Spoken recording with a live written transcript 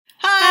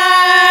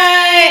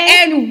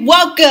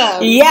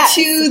welcome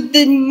to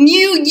the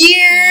new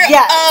year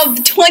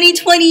of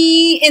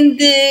 2020 in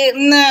the...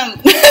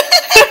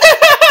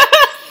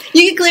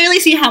 You can clearly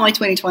see how my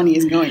 2020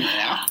 is going right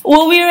now.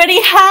 Well, we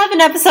already have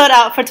an episode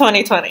out for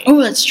 2020.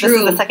 Oh, that's true.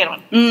 This is the second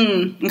one.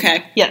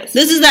 Okay. Yes.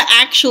 This is the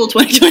actual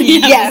 2020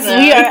 episode. Yes,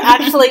 we are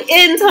actually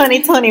in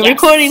 2020,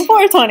 recording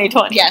for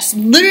 2020. Yes,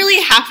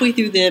 literally halfway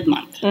through the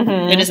month.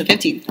 It is the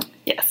 15th.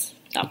 Yes.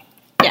 So,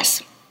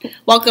 yes.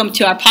 Welcome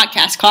to our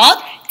podcast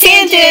called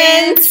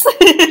Tangents.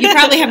 You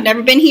probably have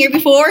never been here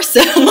before,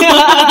 so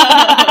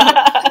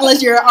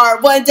unless you're our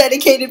one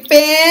dedicated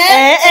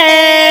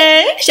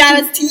fan,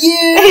 shout out to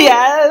you.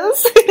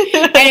 Yes.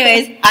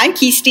 Anyways, I'm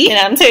Kisti. And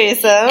I'm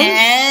Teresa.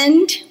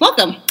 And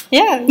welcome.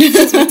 Yeah. We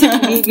flipped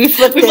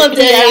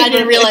it. Yeah, I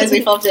didn't realize we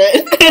flipped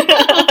it.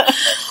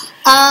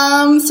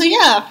 So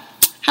yeah.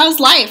 How's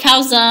life?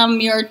 How's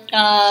your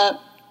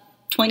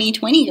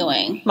 2020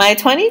 going? My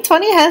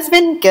 2020 has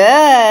been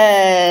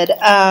good.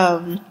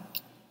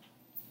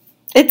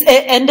 It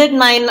ended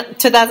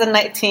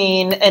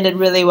 2019 ended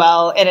really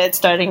well, and it's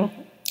starting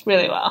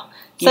really well.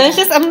 So it's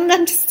just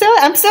I'm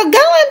still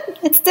going.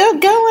 It's still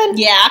going.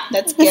 Yeah,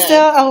 that's good. There's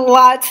still a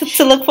lot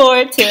to look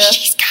forward to.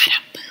 She's got a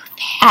booth.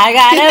 I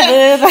got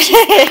a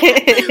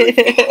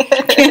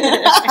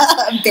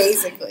booth.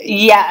 Basically.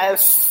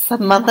 Yes. A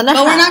month and a half.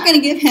 But we're not going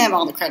to give him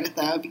all the credit,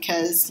 though,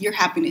 because your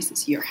happiness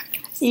is your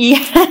happiness.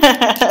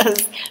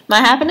 Yes. My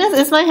happiness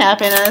is my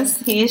happiness.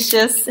 He's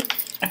just...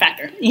 a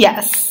factor.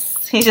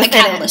 Yes. He's just a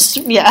catalyst.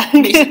 Yeah.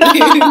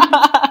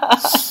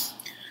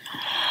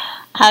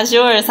 How's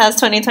yours? How's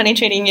 2020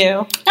 treating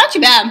you? Not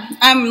too bad.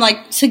 I'm,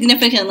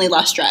 significantly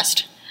less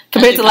stressed.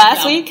 Compared to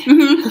last week?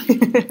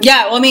 Mm-hmm.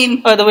 Yeah, well, I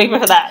mean... Or the week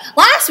before that?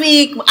 Last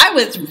week, I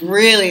was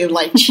really,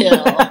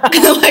 chill.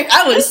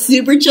 I was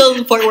super chill to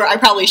the point where I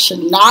probably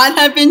should not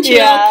have been chill.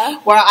 Yeah.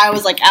 Where I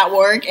was, at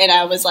work, and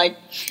I was, I think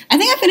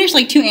I finished,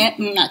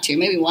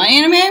 maybe one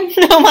anime.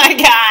 Oh, my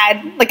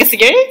God. Like a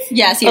series?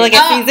 Yeah, series. Or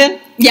a season?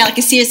 Yeah,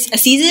 a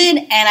season,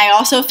 and I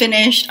also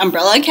finished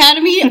Umbrella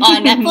Academy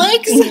on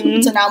Netflix.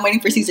 So now I'm waiting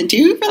for season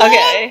 2 for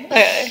that.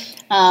 Okay.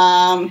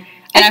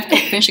 And I've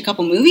finished a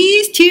couple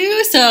movies,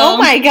 too, so... Oh,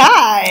 my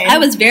God. I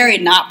was very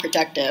not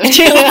productive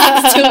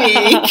last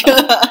week.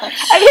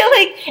 I feel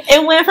like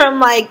it went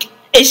from,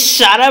 it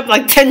shot up,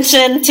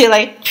 tension to,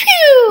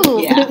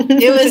 pew! Yeah.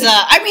 It was,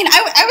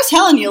 I was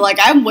telling you,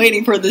 I'm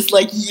waiting for this,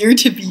 year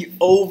to be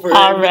over.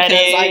 Already.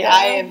 Because,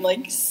 I am,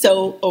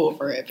 so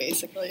over it,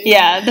 basically.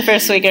 Yeah, the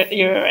first week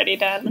you were already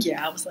done.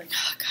 Yeah, I was like,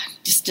 oh, God.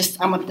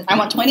 I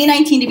want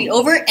 2019 to be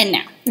over, and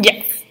now.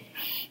 Yes.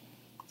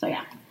 So,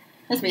 yeah.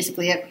 That's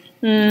basically it.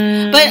 But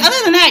other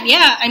than that,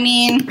 yeah,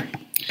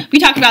 we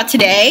talked about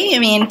today.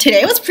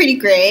 Today was pretty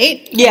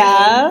great.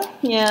 Yeah.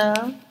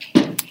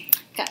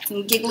 Got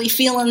some giggly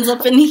feelings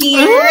up in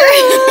here. No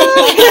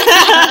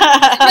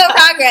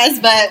progress,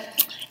 but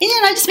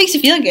it just makes you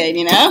feel good,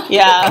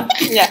 Yeah.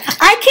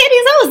 Eye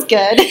candy's always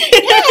good.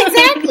 Yeah,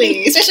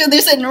 exactly. Especially when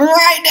they're sitting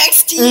right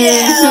next to you.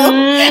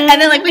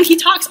 And then, when he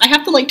talks, I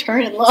have to,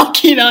 turn and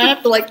look, I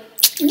have to,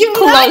 give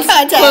him eye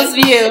contact. Close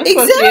view.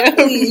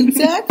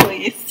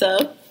 Exactly.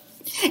 So...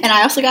 And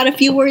I also got a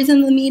few words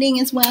in the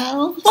meeting as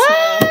well.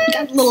 What? So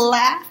got a little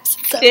laughs.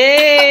 So.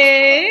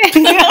 Yay!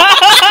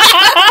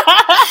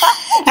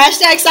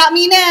 Hashtag stop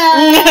me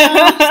now.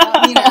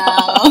 Stop me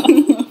now.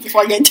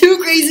 Before I get too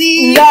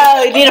crazy.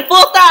 No, you need a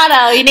full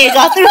throttle. You need to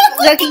go through.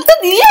 The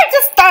year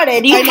just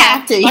started. You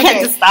have to. You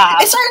can't just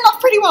stop. It's starting off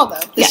pretty well,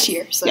 though, this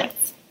year. So.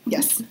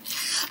 Yes.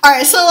 All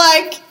right, so,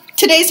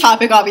 today's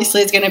topic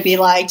obviously is going to be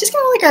just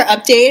kind of our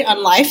update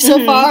on life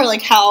so far,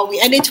 how we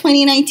ended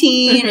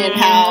 2019 and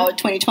how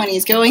 2020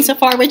 is going so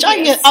far, which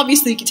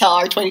obviously you can tell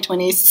our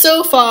 2020s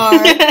so far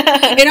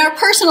in our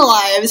personal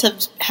lives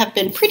have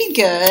been pretty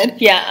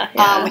good. Yeah.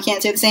 We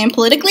can't say the same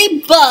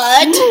politically,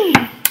 but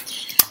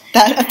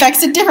that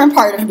affects a different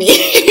part of me.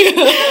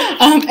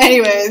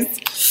 Anyways,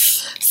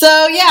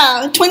 so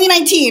yeah,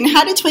 2019.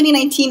 How did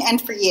 2019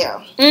 end for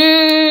you?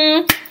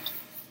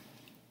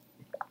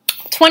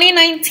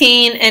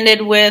 2019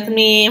 ended with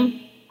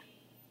me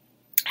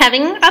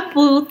having a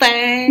boo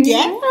thing.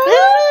 Yeah.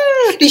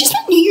 Did you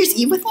spend New Year's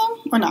Eve with him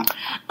or not?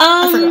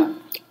 I forgot.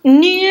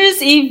 New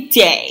Year's Eve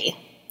day.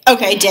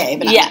 Okay, day,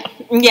 but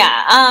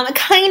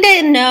kind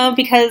of no,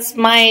 because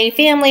my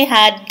family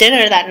had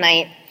dinner that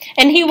night,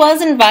 and he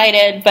was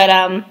invited, but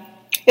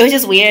it was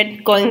just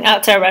weird going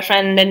out to a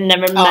restaurant and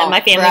never met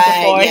my family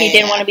before. He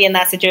didn't want to be in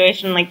that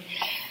situation, I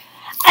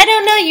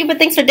don't know you, but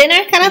thanks for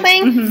dinner kind of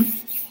thing. Mm-hmm.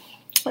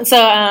 So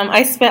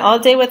I spent all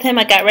day with him.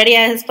 I got ready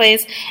at his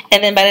place,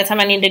 and then by the time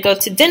I needed to go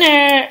to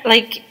dinner,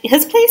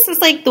 his place is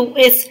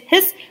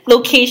his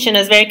location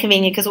is very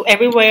convenient because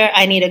everywhere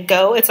I need to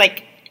go, it's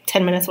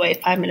 10 minutes away,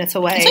 5 minutes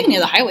away. It's near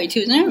the highway too,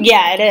 isn't it?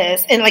 Yeah, it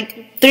is, and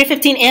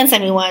 315 and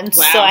 71,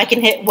 so I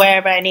can hit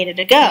wherever I needed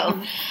to go.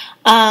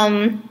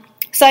 Mm-hmm.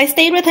 So I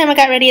stayed with him. I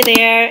got ready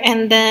there,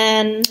 and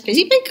then does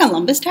he pay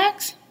Columbus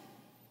tax?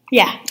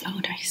 Yeah. Oh,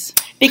 nice.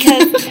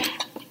 Because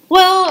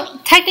Well,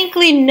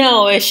 technically,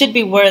 no. It should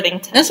be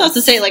Worthington. That's what I was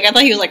to say. Like, I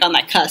thought he was, like, on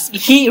that cusp.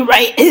 He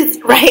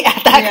is right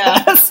at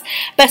that cusp.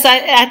 But so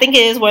I think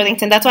it is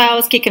Worthington. That's why I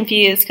always get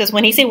confused. Because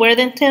when he say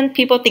Worthington,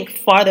 people think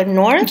farther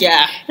north.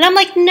 Yeah. And I'm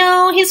like,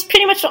 no, he's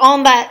pretty much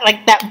on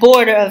that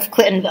border of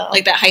Clintonville.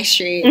 Like that high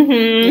street.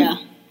 Mm-hmm. Yeah.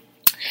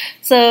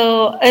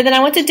 So, and then I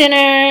went to dinner,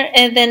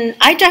 and then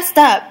I dressed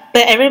up,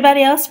 but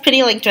everybody else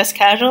pretty, like, dressed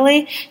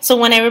casually. So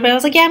when everybody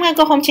was like, yeah, I'm going to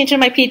go home, change into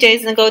my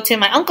PJs, and go to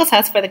my uncle's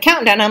house for the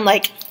countdown, I'm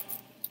like,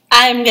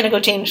 I'm going to go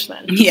change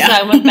then. Yeah. So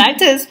I went back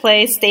to his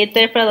place, stayed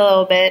there for a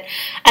little bit.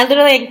 I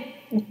literally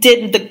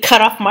did the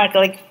cutoff marker,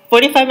 like,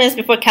 45 minutes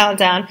before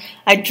countdown.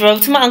 I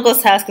drove to my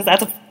uncle's house, because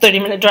that's a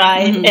 30-minute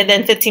drive, and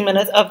then 15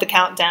 minutes of the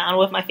countdown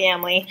with my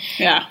family.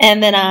 Yeah.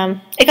 And then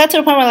it got to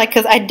a point where, like,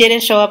 because I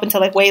didn't show up until,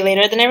 like, way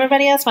later than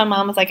everybody else, my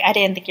mom was like, I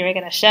didn't think you were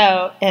going to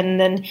show. And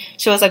then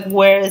she was like,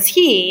 where is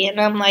he?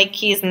 And I'm like,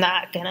 he's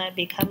not going to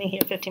be coming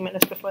here 15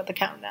 minutes before the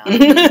countdown.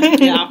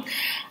 Yeah.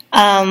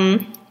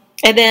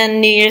 And then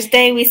New Year's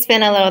Day, we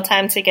spent a little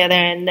time together,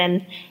 and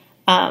then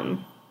my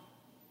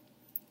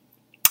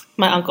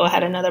uncle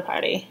had another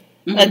party.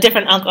 Mm-hmm. A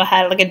different uncle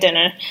had, like, a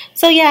dinner.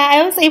 So, yeah,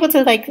 I was able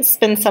to, like,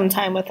 spend some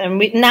time with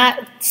him.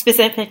 Not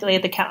specifically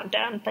the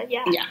countdown, but,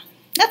 yeah. Yeah.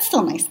 That's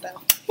still nice, though.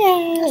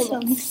 Yeah. That's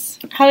still nice.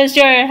 How was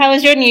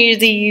your New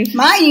Year's Eve?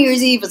 My New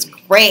Year's Eve was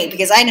great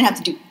because I didn't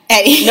have to do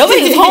anything.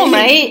 Nobody was home,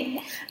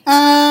 right?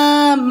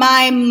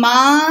 My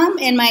mom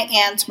and my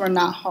aunts were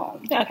not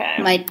home. Okay.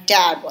 My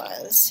dad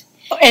was.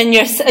 And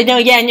your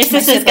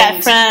sisters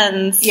got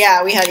friends.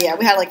 Yeah, we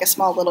had like a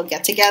small little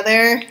get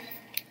together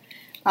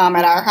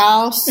at our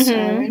house. Mm-hmm.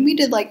 And we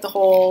did like the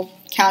whole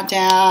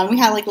countdown. We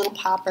had like little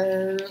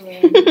poppers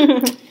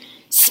and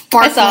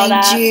sparkling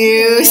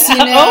juice, you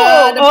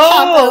know, to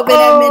pop open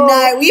at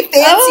midnight. We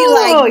fancy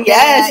like that.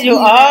 Yes, you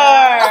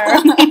are.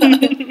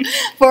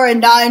 For a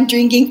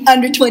non-drinking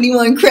under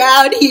 21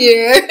 crowd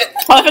here.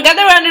 Oh, I forgot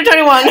they were under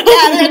 21. Yeah,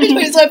 they're under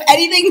 21. So if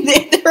anything,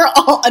 they were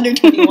all under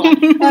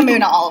 21. Well, maybe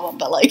not all of them,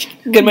 but like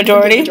good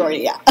majority. Good majority,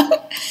 yeah.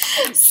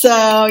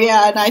 So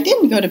yeah, and I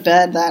didn't go to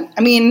bed then.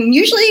 I mean,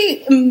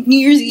 usually New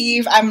Year's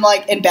Eve, I'm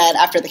like in bed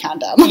after the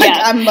countdown.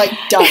 I'm like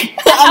done.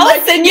 I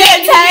would send you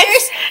a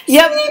text.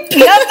 Yep.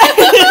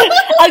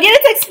 I'll get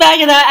a text back,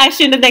 and then I ask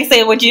you the next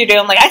day, what did you do?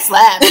 I'm like, I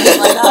slept. I'm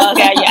like, oh,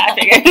 okay, yeah, I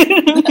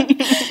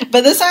figured.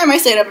 But this time I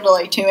stayed up until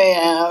like 2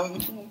 a.m.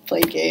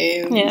 Played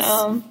games.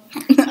 Yeah.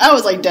 I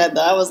was like dead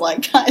though. I was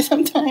like, guys,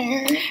 I'm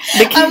tired.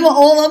 I'm the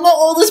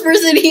oldest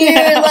person here.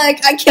 Yeah.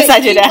 Like I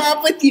can't keep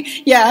up with you.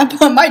 Yeah,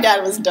 but my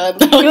dad was done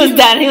though. He was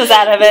done. He was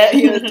out of it. Yeah,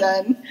 he was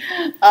done.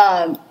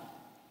 I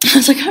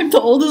was like, I'm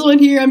the oldest one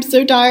here. I'm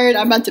so tired.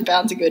 I'm about to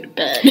bounce to go to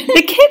bed.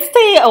 The kids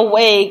stay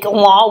awake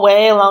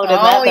way longer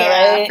than that,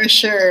 though, right? For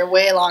sure.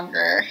 Way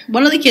longer.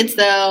 One of the kids,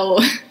 though,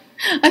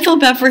 I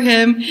felt bad for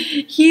him.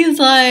 He's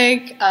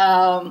like,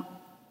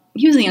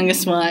 he was the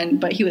youngest one,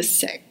 but he was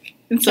sick.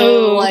 And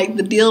so, like,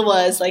 the deal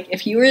was, like,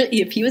 if he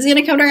was going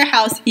to come to our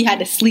house, he had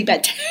to sleep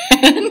at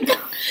 10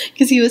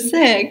 because he was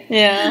sick.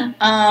 Yeah.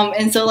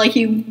 And so, like,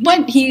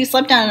 he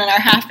slept down in our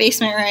half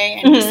basement,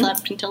 right? And he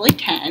slept until, like,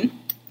 10.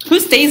 Who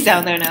stays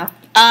down there now?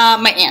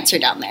 My aunts are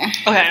down there.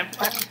 Okay.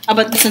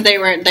 But since they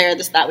weren't there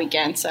that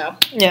weekend, so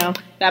yeah,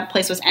 that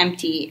place was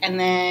empty. And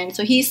then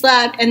so he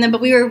slept,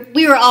 but we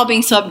were all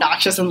being so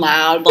obnoxious and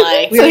loud,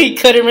 like so he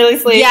couldn't really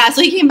sleep. Yeah,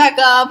 so he came back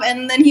up,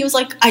 and then he was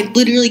like, "I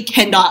literally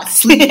cannot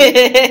sleep."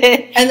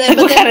 And then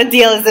what kind of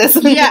deal is this?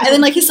 Yeah, and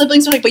then like his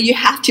siblings were like, "But you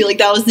have to, like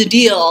that was the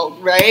deal,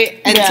 right?"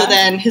 And so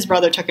then his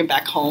brother took him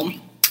back home.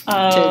 To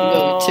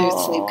go to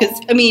sleep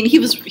because I mean he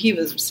was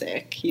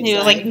sick. He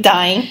was like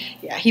dying.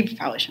 Yeah, he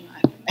probably should not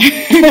have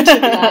been to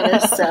be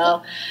honest.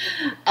 So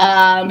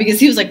because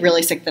he was like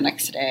really sick the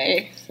next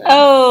day.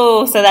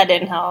 So. So that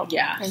didn't help.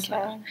 Yeah. Okay.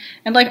 So.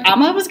 And like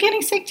Amma was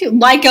getting sick too.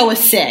 Laika was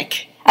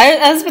sick.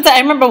 I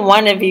remember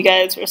one of you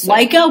guys were sick.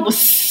 Laika was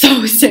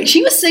so sick.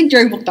 She was sick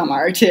during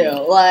Buktamar too.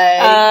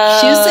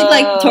 Like she was sick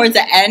like towards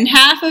the end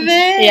half of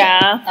it.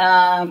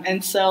 Yeah.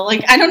 And so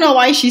like I don't know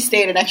why she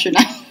stayed an extra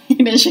night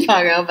in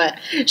Chicago, but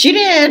she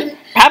did.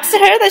 Props to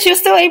her that she was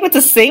still able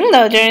to sing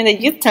though during the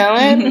youth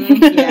talent.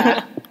 Mm-hmm.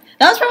 Yeah,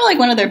 that was probably like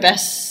one of their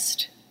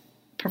best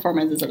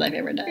performances that I've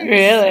ever done.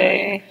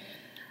 Really?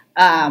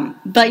 So,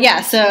 but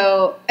yeah,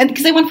 so and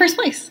because they won first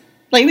place,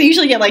 like they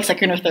usually get like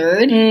second or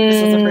third. This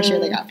is the first year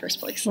they got first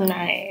place. So.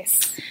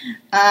 Nice.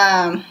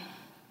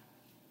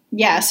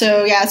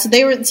 So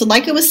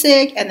Laika was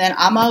sick, and then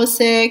Amma was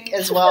sick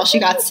as well. She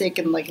got sick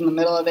in the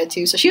middle of it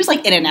too. So she was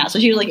like in and out. So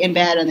she was like in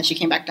bed, and then she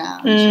came back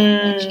down.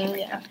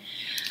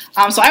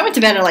 So I went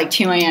to bed at like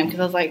 2 a.m. because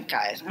I was like,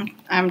 guys,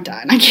 I'm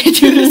done. I can't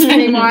do this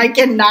anymore. I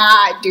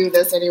cannot do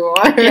this anymore.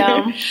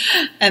 Yeah.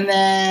 And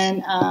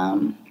then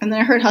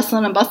I heard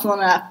hustling and bustling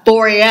at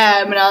 4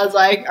 a.m. and I was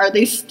like, are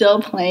they still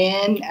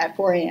playing at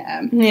 4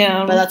 a.m.?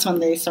 Yeah. But that's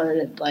when they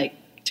started like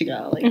to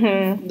go.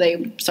 Like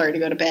they started to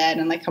go to bed,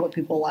 and like a couple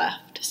people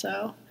left.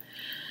 So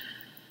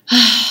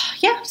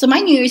yeah. So my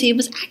New Year's Eve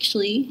was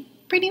actually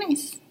pretty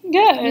nice.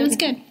 Good. It was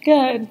good.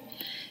 Good.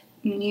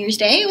 New Year's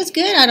Day was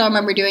good. I don't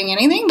remember doing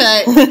anything,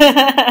 but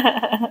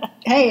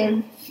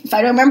hey, if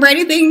I don't remember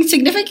anything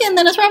significant,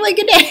 then it's probably a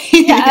good day.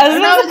 Yeah, it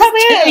was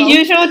probably a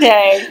usual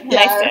day.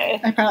 Yeah, nice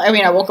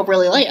day. I woke up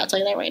really late. I'll tell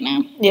you that right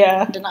now.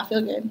 Yeah. Did not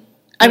feel good.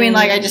 I mean,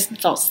 I just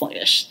felt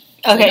sluggish.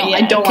 Okay,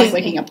 I don't like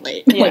waking up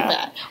late like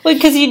that. Well,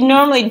 because you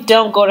normally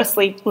don't go to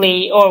sleep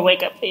late or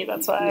wake up late.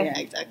 That's why. Yeah,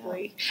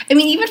 exactly. I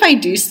mean, even if I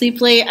do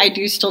sleep late, I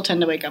do still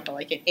tend to wake up at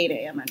like 8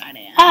 a.m. or 9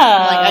 a.m. Oh.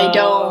 I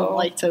don't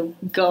like to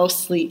go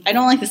sleep. I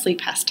don't like to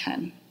sleep past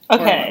 10.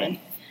 Okay.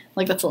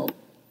 That's a little...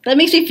 That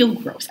makes me feel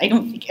gross. I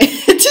don't like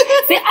it.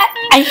 See,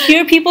 I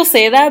hear people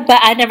say that, but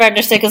I never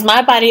understood because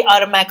my body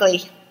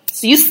automatically...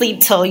 So you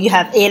sleep till you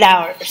have 8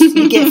 hours.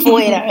 You get full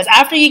 8 hours.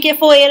 After you get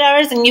full 8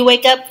 hours and you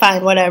wake up,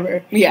 fine,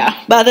 whatever.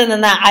 Yeah. But other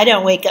than that, I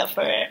don't wake up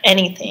for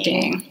anything.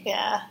 Dang.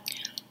 Yeah.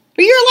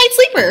 But you're a light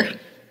sleeper.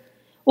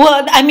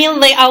 Well, I mean,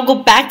 I'll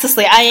go back to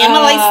sleep. I am a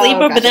light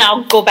sleeper, gotcha. But then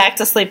I'll go back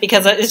to sleep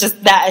because it's just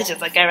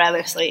I'd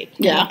rather sleep.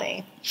 Yeah.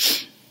 Anything.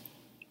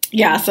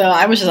 Yeah, so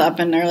I was just up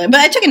and early. But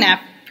I took a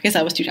nap because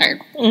I was too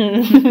tired.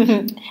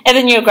 And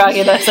then you were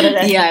groggy the rest of the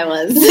day. Yeah, I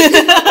was.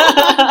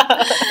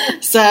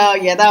 So,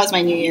 yeah, that was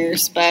my New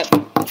Year's. But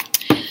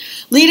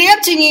leading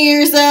up to New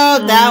Year's, though,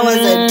 that was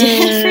a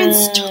different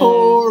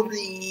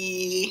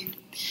story.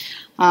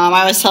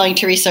 I was telling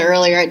Teresa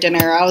earlier at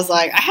dinner, I was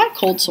like, I had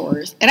cold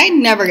sores. And I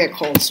never get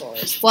cold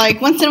sores.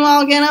 Once in a while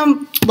I'll get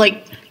them,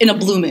 in a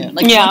blue moon.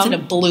 Once in a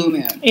blue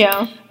moon.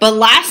 Yeah. But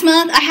last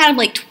month, I had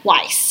them,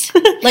 twice.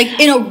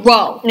 In a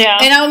row. Yeah.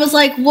 And I was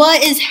like,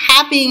 what is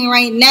happening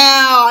right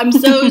now? I'm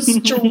so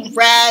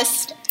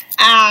stressed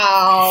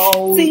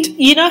out. See,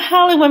 you know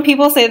how when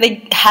people say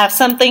they have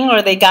something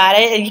or they got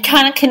it, and you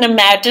kind of can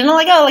imagine,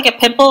 like a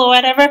pimple or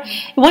whatever.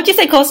 Once you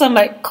say cold sore, I'm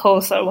like,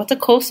 cold sore? What's a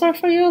cold sore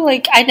for you?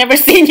 I never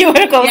seen you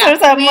with a cold sore,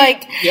 so I'm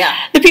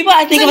the people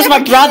I think it was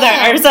my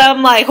brother, so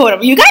I'm like, hold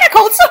up, you got a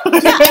cold sore?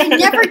 Yeah, I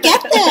never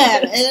get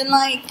them. And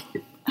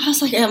I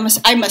was like,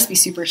 I must be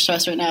super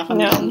stressed right now if I'm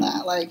getting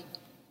that.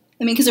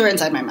 Because they were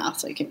inside my mouth,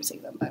 so you can't see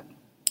them, but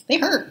they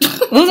hurt.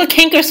 Those are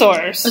canker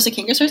sores. Those are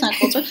canker sores, not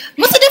cold sores.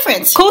 What's the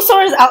difference? Cold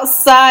sores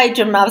outside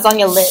your mouth, on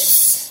your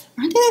lips.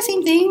 Aren't they the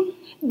same thing?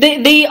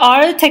 They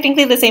are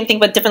technically the same thing,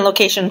 but different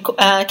location.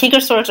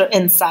 Canker sores are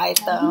inside,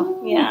 though.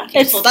 Oh, yeah,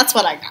 okay. So that's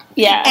what I got.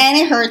 Yeah, and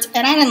it hurts,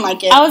 and I didn't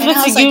like it. I was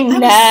with you,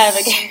 never.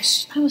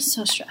 I was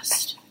so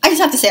stressed. I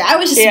just have to say, I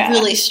was just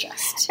really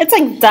stressed.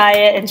 It's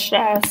diet and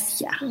stress.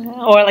 Yeah.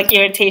 Or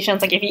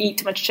irritations, if you eat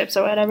too much chips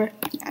or whatever.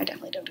 Yeah, I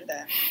definitely don't do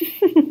that.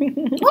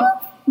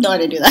 Well, no, I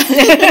didn't do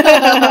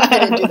that. I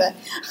didn't do that.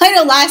 I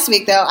know last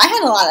week, though, I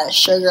had a lot of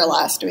sugar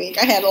last week.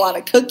 I had a lot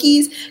of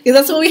cookies, because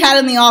that's what we had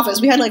in the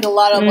office. We had, a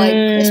lot of,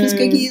 Christmas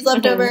cookies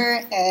left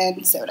over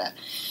and soda.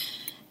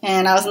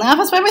 And I was in the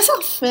office by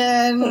myself,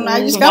 and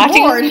I just got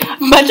bored. A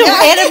bunch of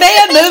anime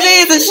and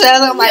movies and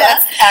shows. I'm like,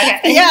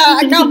 okay. Yeah,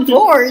 I got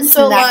bored,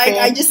 so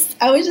I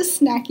was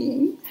just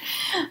snacking.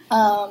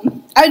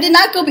 I did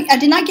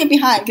not get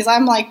behind because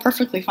I'm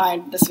perfectly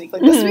fine this week.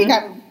 This week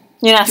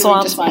you're not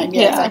swamped. Just fine.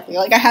 Yeah, exactly.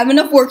 I have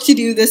enough work to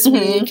do this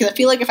week because I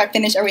feel if I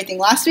finished everything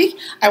last week,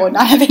 I would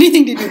not have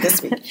anything to do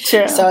this week.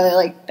 True. So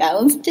I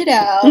balanced it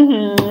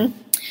out.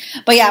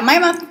 But yeah, my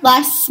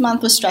last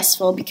month was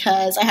stressful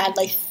because I had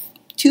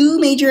 2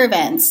 major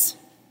events.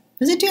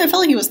 Was it 2? I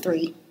felt like it was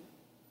 3.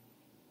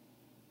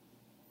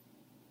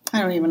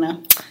 I don't even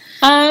know.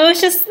 It was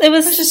just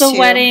the 2.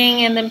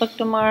 wedding and then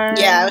Muktamar.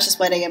 Yeah, it was just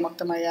wedding and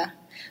Muktamar, yeah.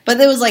 But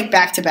it was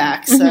back to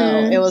back, so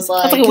it was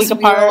a week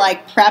apart. We were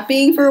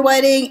prepping for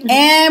wedding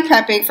and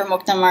prepping for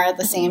Muktamar at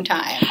the same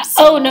time.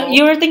 Oh So. no,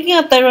 you were thinking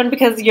of third one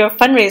because you're a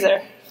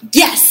fundraiser.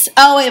 Yes.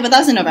 Oh wait, but that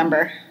was in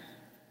November.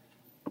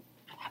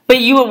 But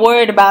you were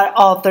worried about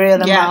all 3 of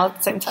them all at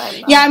the same time.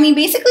 Though. Yeah,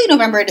 basically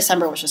November and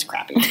December was just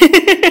crappy.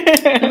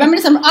 November,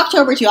 December,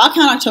 October too. I'll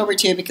count October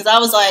too because I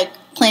was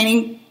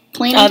planning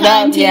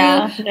time too.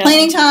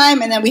 Planning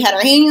time, and then we had our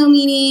annual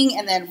meeting,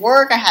 and then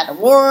work. I had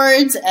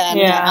awards and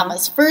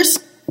Emma's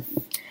first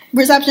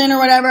reception or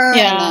whatever.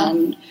 Yeah.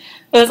 And then,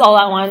 it was all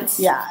at once.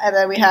 Yeah, and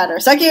then we had our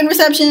second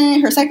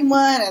reception, her second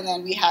one, and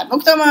then we had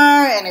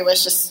Muktamar, and it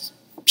was just.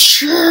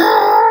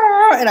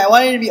 And I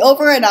wanted it to be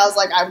over, and I was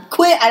like, I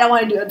quit. I don't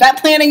want to do event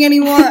planning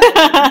anymore.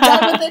 I'm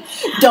done with it.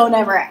 Don't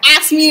ever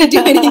ask me to do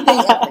anything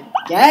ever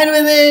again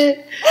with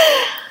it.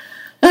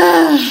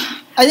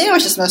 I think I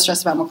was just most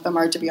stressed about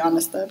Muktamar, to be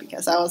honest, though,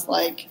 because I was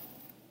that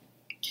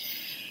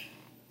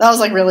was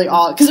really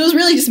all, because it was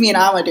really just me and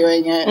Amma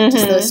doing it,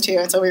 just those 2,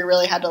 and so we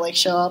really had to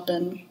show up,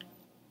 and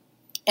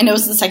it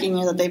was the second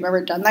year that they've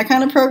ever done that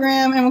kind of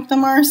program in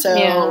Muktamar,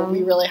 so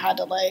we really had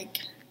to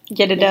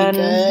get it done.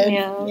 Good.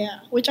 Yeah,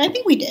 which I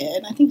think we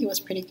did. I think it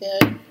was pretty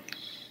good.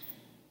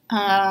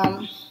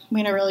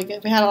 We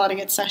had a lot of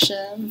good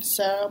sessions.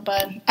 So,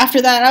 but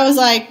after that, I was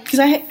because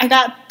I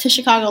got to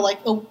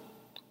Chicago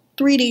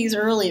 3 days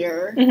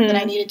earlier than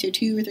I needed to,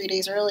 2 or 3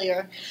 days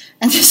earlier,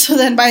 and so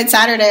then by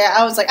Saturday,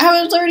 I was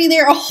already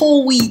there a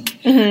whole week.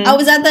 I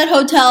was at that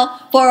hotel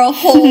for a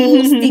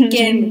whole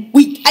stinking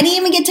week. I didn't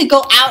even get to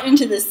go out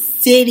into the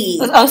city.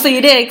 Oh, so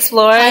you did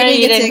explore? I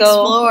didn't get to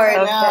explore,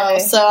 okay. no.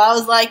 So I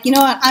was like, you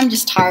know what? I'm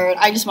just tired.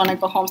 I just want to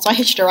go home. So I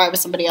hitched a ride with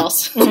somebody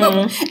else.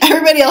 Mm-hmm.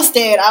 Everybody else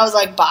stayed. I was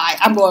like, bye.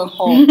 I'm going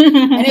home.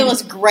 And it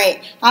was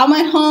great. I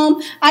went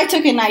home. I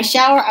took a nice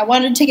shower. I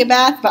wanted to take a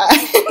bath, but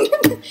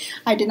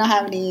I did not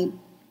have any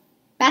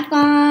bath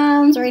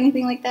bombs or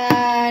anything like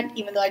that,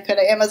 even though I could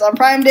have Amazon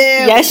Primed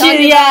it. Yes, you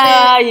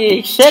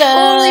should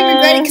have. Totally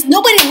regret it because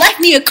nobody left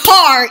me a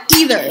car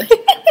either.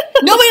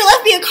 Nobody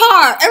left me a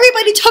car.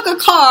 Everybody took a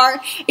car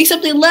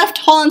except they left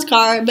Holland's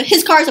car, but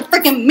his car is a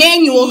freaking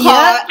manual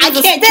car. I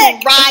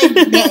can't drive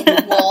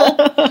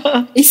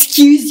manual.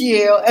 Excuse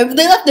you. And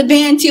they left the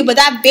van too, but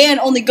that van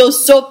only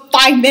goes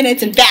 5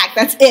 minutes and back.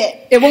 That's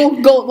it. It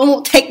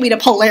won't take me to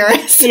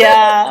Polaris.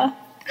 Yeah.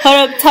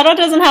 Turo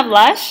doesn't have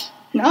Lush?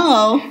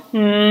 No.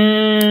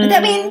 I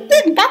mean,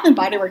 the Bath and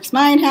Body Works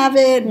might have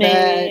it, but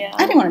I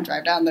didn't want to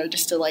drive down there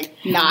just to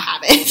not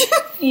have it.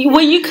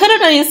 Well, you could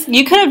have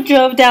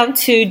drove down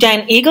to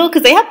Giant Eagle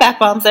because they have bath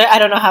bombs there. I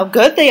don't know how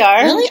good they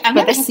are. Really? I've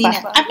never seen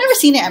it. I've never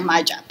seen it at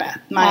my Giant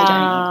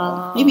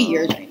Eagle. Maybe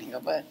your Giant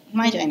Eagle, but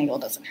my Giant Eagle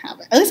doesn't have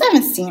it. At least I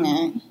haven't seen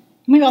it.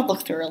 Maybe I'll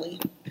look thoroughly.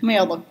 Maybe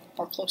I'll look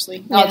more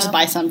closely. I'll just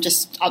buy some. I'll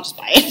just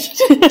buy it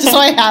just so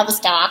I have a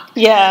stock.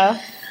 Yeah.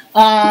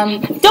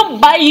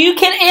 Don't buy. You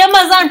can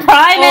Amazon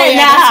Prime it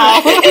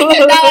now.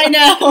 Now I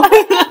know.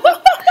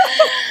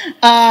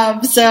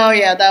 So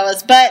yeah, that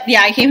was. But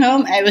yeah, I came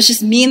home. It was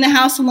just me in the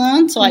house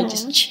alone. So I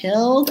just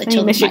chilled. I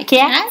chilled with my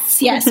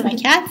cats. Yes, my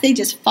cats. They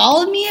just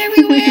followed me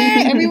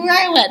everywhere. Everywhere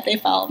I went, they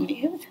followed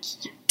me. It was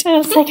cute. I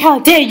was like, how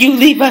dare you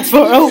leave us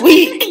for a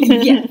week?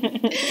 Yeah,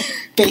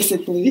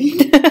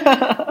 basically.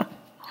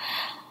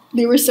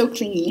 They were so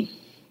clingy.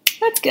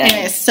 That's good.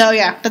 Anyways, so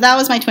yeah, but that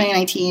was my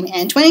 2019,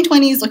 and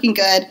 2020 is looking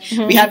good.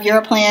 Mm-hmm. We have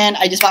Europe planned.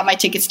 I just bought my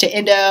tickets to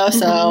Indo,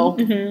 so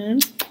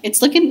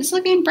it's looking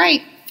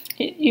bright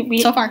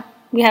so far.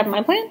 We have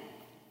my plan.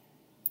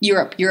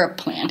 Europe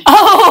planned.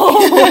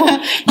 Oh,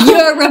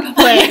 Europe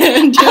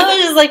planned. I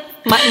was just like,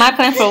 my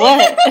plan for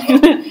what?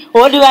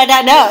 What do I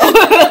not know?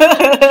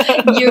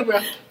 Europe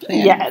planned.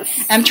 Yes.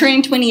 I'm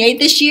turning 28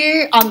 this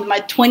year on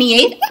my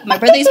 28th. My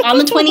birthday's on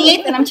the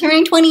 28th, and I'm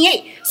turning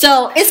 28.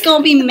 So it's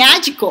gonna be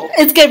magical.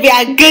 It's gonna be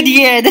a good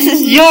year. This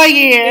is your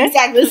year.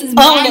 Exactly. This is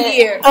my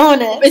year.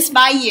 Own it. It's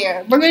my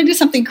year. We're gonna do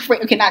something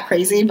okay, not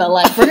crazy, but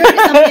we're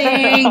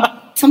gonna do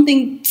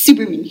something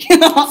super me.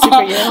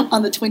 Super you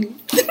on the 20th.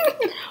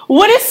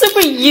 What is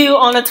super you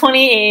on the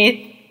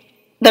 28th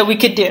that we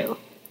could do?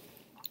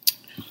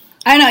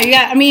 I don't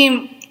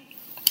know.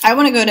 I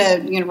want to go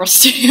to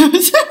Universal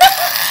Studios.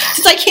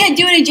 Since I can't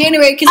do it in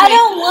January because I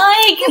don't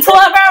like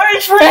 12-hour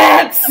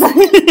trips.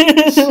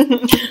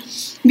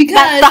 Because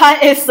that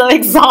thought is so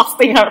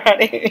exhausting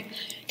already.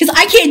 Because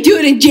I can't do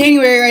it in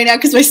January right now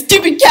because my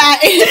stupid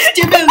cat is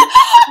stupid.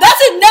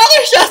 That's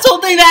another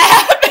stressful thing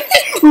that happened.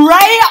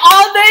 Right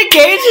on the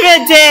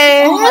engagement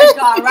day. Oh my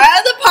god, right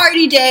on the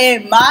party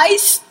day, my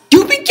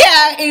stupid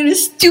cat ate a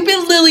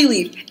stupid lily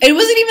leaf. It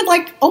wasn't even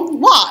a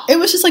lot. It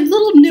was just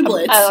little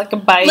niblets. Like a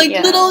bite,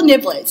 little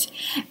niblets.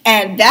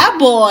 And that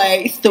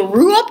boy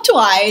threw up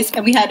twice,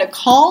 and we had to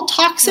call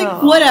toxic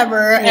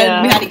whatever,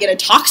 and we had to get a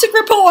toxic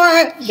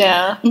report.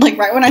 Yeah.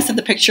 Right when I sent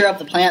the picture of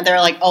the plant, they were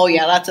like, oh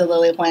yeah, that's a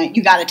lily plant.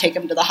 You got to take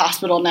him to the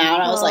hospital now.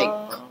 And I was like,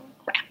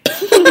 crap.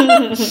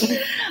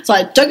 So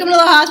I took him to the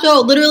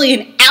hospital literally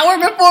an hour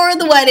before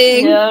the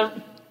wedding. Yeah.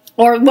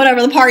 Or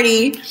whatever, the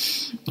party.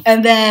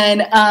 And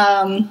then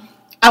I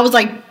was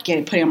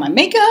putting on my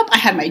makeup. I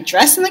had my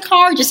dress in the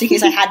car just in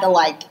case I had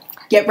to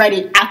get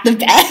ready at the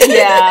bed.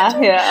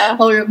 Yeah.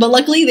 But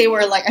luckily they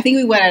were I think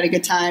we went at a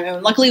good time.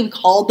 And luckily we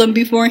called them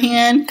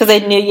beforehand. Because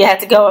they knew you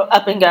had to go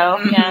up and go.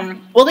 Mm-hmm. Yeah.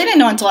 Well, they didn't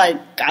know until I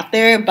got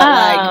there.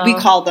 But we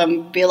called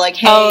them, be like,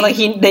 hey. Oh,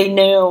 they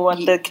knew what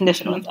the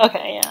condition was.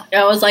 Okay, yeah.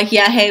 I was like,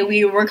 yeah, hey,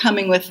 we were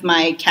coming with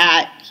my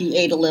cat. He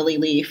ate a lily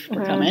leaf.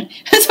 We're coming.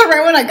 And so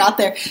right when I got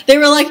there, they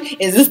were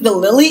like, is this the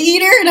lily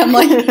eater? And I'm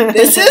like,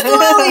 this is the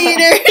lily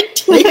eater.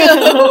 Take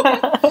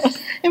it.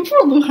 And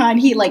poor Luhan,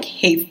 he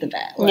hates the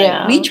vet.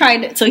 We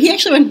tried, so he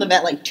actually went to the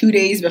vet 2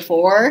 days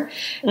before.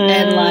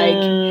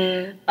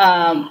 And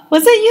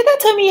was it you that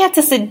told me you had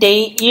to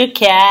sedate your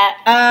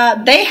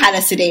cat? They had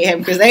to sedate him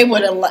because he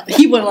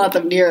wouldn't let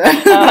them near him.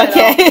 Oh,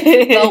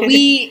 okay. So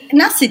we,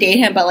 not sedate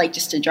him, but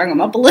just to drug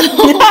him up a little.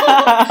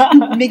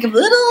 Make him a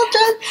little,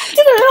 just a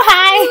little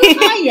high.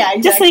 Yeah,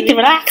 exactly. Just so he can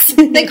relax.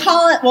 They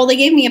call it, they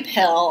gave me a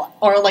pill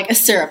or a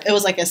syrup. It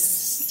was a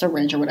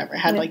syringe or whatever. It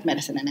had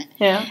medicine in it.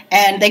 Yeah.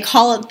 And they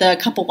call it the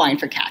cup of wine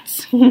for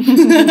cats.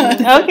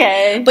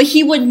 Okay. But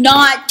he would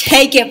not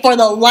take it for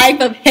the life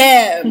of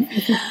him.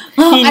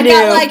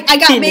 I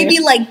got maybe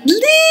little bit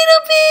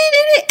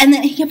in it, and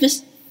then he kept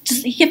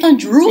on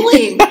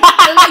drooling.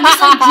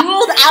 It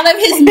drooled out of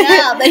his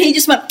mouth, and he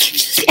just went and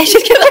just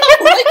kept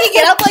on licking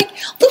it. I'm like,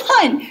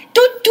 Luhan,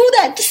 don't do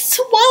that. Just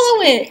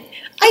swallow it.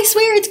 I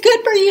swear it's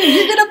good for you.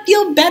 You're gonna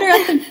feel better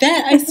at the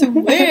vet. I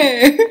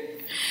swear.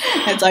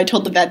 And so I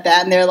told the vet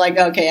that, and they're like,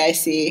 okay, I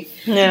see.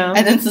 Yeah.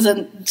 And then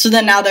so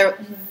then now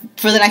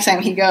for the next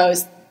time he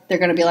goes, they're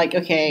gonna be like,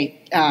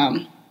 okay,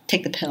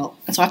 take the pill.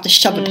 And so I have to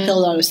shove the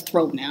pill down his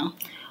throat now.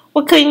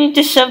 Well, couldn't you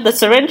just shove the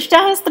syringe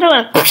down his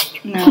throat?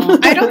 No,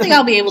 I don't think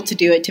I'll be able to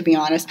do it, to be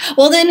honest.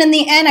 Well, then in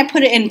the end, I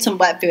put it in some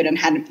wet food and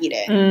had him eat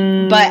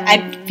it. But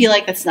I feel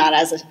like that's not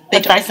as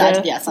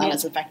effective. It's not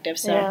as effective.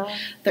 So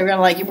they're going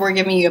to like, we're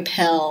giving you a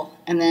pill.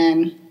 And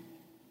then,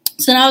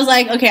 so then I was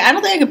like, okay, I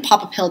don't think I could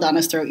pop a pill down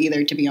his throat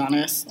either, to be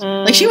honest.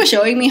 Like, she was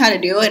showing me how to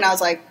do it, and I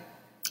was like,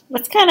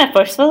 that's kind of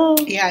forceful.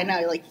 Yeah, I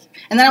know. Like,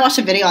 and then I watched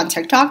a video on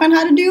TikTok on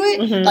how to do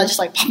it. So I just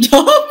like popped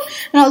up,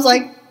 and I was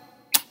like,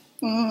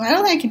 I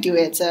don't think I could do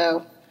it. So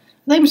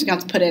I think I'm just gonna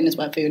have to put it in his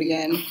wet food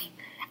again.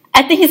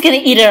 I think he's gonna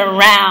eat it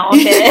around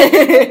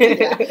it.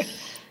 Yeah.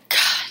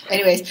 God.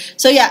 Anyways,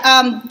 so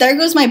yeah, there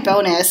goes my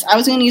bonus. I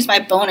was gonna use my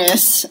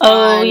bonus.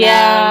 On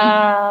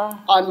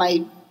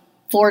my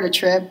Florida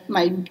trip,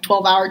 my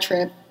 12-hour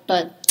trip,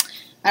 but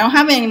I don't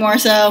have it anymore.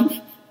 So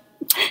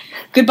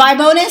goodbye,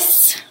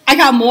 bonus. I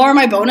got more of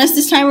my bonus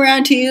this time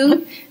around,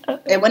 too.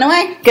 It went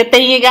away. Good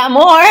thing you got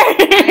more.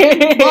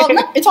 Well,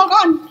 no, it's all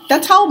gone.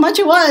 That's how much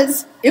it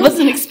was. It was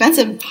an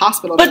expensive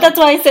hospital. But that's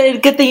why I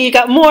said good thing you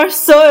got more,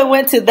 so it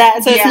went to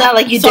that. So it's not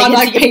like you did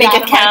it to your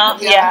bank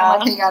account. I'm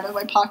like paying out of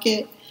my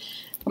pocket,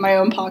 from my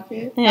own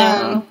pocket.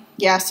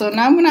 So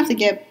now I'm going to have to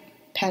get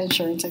pet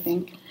insurance, I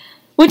think.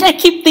 Which I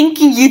keep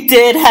thinking you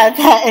did have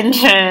pet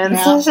insurance.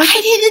 No.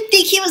 I didn't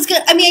think he was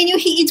good. I mean, I knew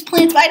he eats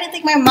plants, but I didn't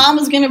think my mom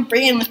was going to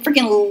bring in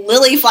freaking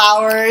lily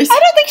flowers. I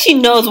don't think she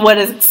knows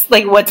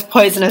what's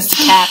poisonous to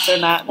cats or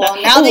not.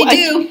 Well, now they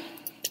do.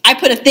 I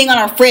put a thing on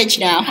our fridge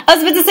now. I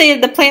was about to say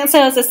the plant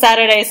sales is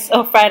Friday,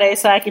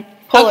 so I could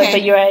pull it,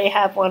 but you already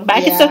have one. But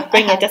I can still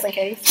bring it just in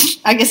case.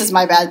 I guess it's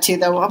my bad too,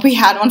 though. We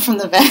had one from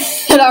the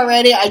vet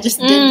already. I just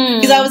didn't,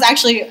 because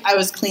I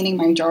was cleaning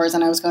my drawers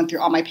and I was going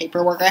through all my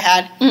paperwork I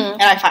had,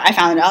 and I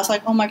found it. I was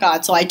like, oh my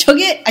god! So I took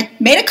it. I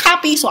made a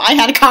copy. So I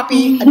had a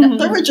copy,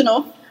 the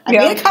original. I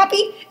made a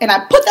copy, and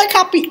I put that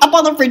copy up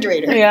on the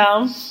refrigerator.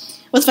 Yeah.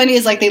 What's funny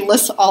is, like, they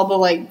list all the,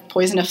 like,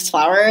 poisonous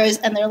flowers,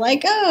 and they're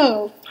like,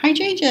 oh,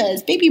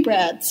 hydrangeas, baby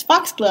breaths,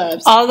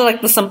 foxgloves. All the,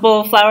 like, the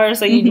simple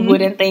flowers that you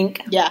wouldn't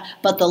think. Yeah,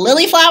 but the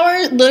lily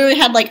flower literally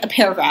had, like, a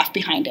paragraph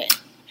behind it.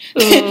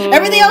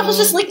 Everything else was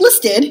just, like,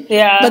 listed.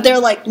 Yeah. But they're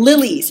like,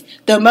 lilies,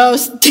 the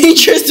most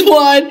dangerous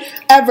one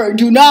ever.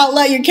 Do not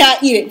let your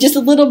cat eat it. Just a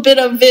little bit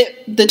of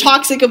it, the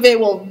toxic of it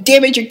will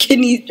damage your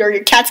kidneys, or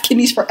your cat's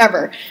kidneys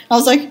forever. I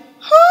was like,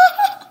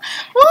 huh?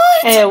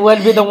 What? And it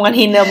would be the one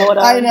he nibbled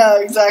on. I know,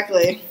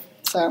 exactly.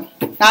 So,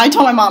 now I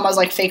told my mom I was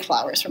like, fake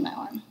flowers from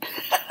now on.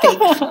 Fake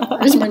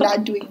flowers. We're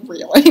not doing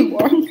real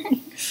anymore.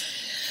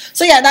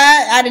 So, yeah,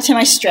 that added to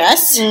my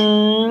stress.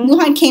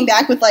 Luhan came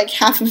back with, like,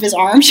 half of his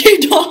arm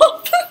shaved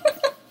off.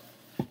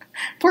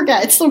 Poor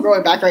guy. It's still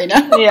growing back right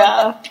now.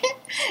 Yeah.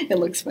 It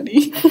looks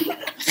funny.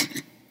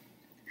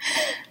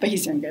 But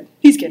he's doing good.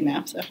 He's good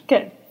now, so.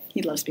 Good.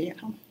 He loves being at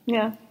home.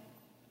 Yeah.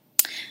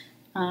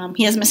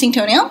 He has a missing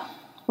toenail.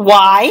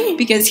 Why?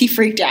 Because he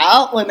freaked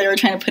out when they were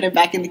trying to put him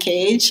back in the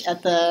cage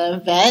at the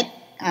vet.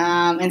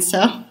 And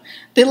so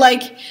the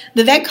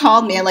vet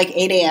called me at like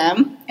 8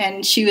 a.m.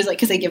 and she was like,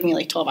 because they give me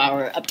like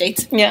 12-hour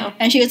updates. Yeah.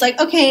 And she was like,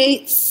 okay,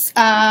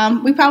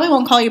 we probably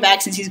won't call you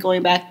back since he's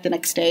going back the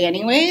next day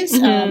anyways,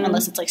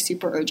 unless it's like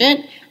super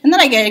urgent. And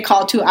then I get a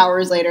call 2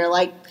 hours later,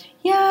 like,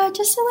 yeah,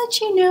 just to let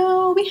you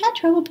know, we had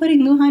trouble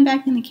putting Luhan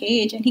back in the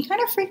cage and he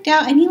kind of freaked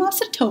out and he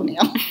lost a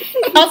toenail.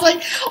 I was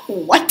like,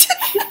 what?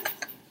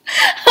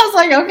 I was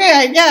like, okay,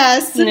 I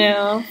guess.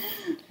 No.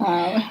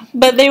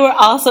 But they were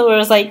also, it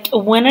was like,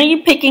 when are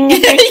you picking up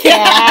your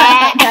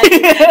cat?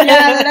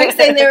 Yeah, the next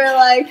day they were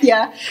like,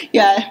 yeah.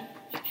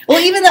 Well,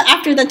 even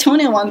after the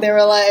toenail one, they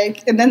were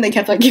like, and then they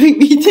kept like giving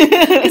me,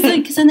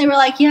 because then they were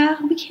like,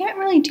 yeah, we can't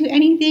really do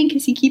anything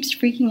because he keeps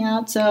freaking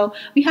out, so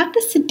we have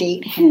to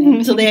sedate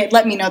him. So they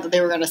let me know that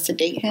they were going to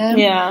sedate him.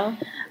 Yeah.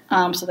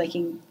 So they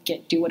can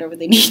do whatever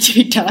they need to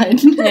be done.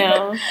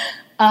 Yeah.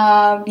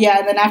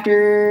 And then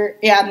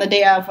on the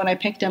day of when I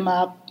picked him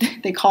up,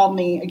 they called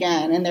me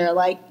again, and they're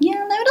like,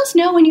 yeah, let us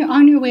know when you're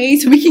on your way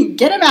so we can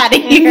get him out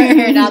of here.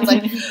 And I was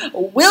like,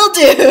 will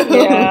do.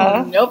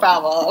 Yeah. No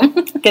problem.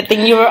 Good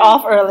thing you were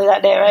off early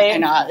that day, right? I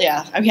know,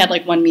 yeah. We had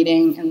like one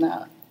meeting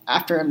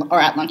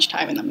at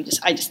lunchtime, and then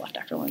I just left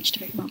after lunch to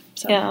pick him up.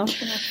 So. Yeah.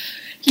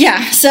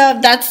 Yeah, so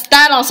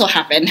that also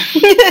happened.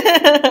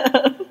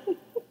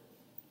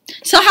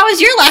 So how was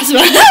your last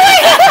one?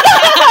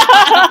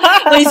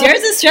 Was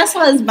yours as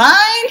stressful as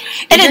mine?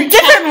 In a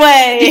different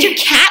way. Did your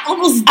cat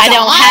almost die? I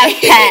don't have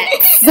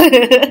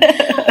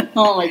pets.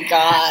 Oh my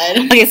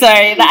god. Okay,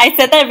 sorry. I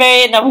said that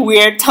very in a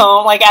weird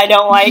tone. Like, I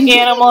don't like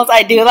animals.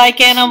 I do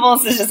like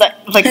animals. It's just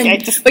like I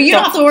just. But you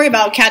don't have to worry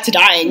about cats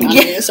dying on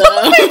you. So.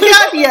 Oh my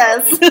god,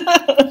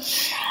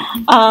 yes.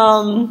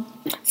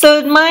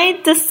 So my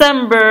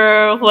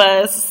December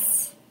was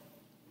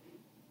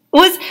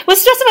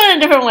stressful in a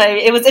different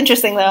way. It was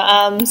interesting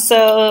though.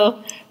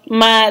 So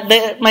my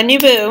new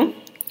boo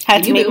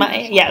had to meet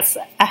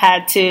I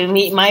had to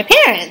meet my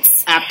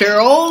parents after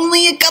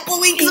only a couple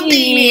weeks of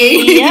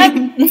dating.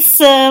 Yep.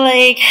 So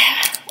like,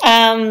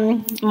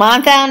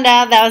 mom found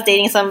out that I was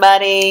dating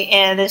somebody,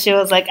 and then she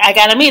was like, I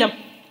gotta meet him.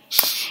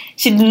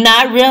 she's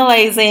not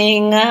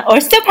realizing,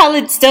 or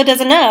still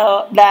doesn't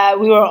know that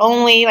we were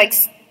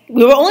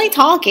only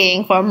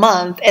talking for a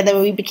month, and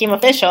then we became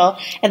official,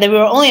 and then we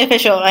were only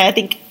official, I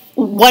think,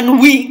 1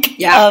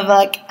 week of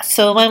like,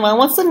 so my mom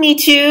wants to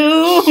meet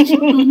you.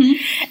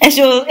 And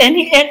she was, and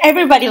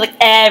everybody, like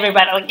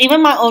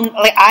even my own,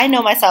 like I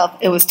know myself,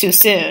 it was too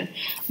soon,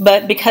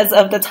 but because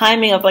of the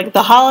timing of like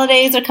the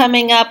holidays are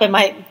coming up, and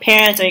my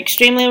parents are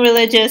extremely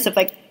religious, of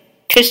like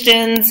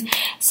Christians,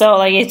 so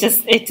like it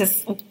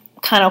just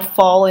kind of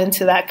fall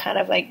into that kind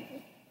of like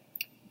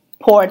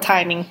poor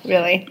timing,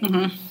 really.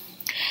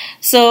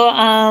 So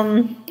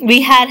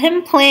we had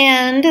him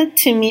planned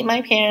to meet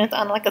my parents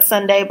on like a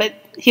Sunday, but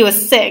he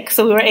was sick,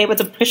 so we were able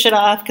to push it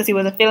off because he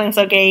wasn't feeling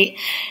so great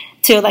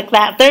to like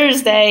that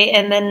Thursday.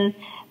 And then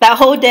that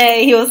whole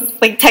day he was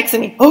like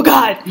texting me, oh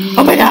God,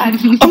 oh my God,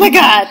 oh my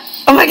God,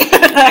 oh my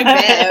God. I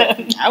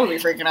bet. I would be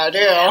freaking out too.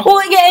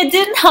 Well, yeah, it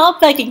didn't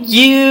help like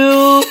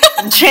you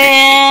and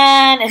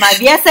Tran and my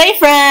BSA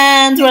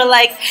friends were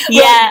like,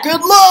 yeah,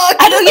 good luck.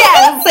 I know,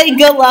 yeah, say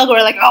good luck.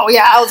 We're like, oh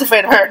yeah, I was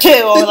afraid of her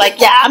too. Or like,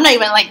 yeah, I'm not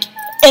even like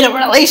in a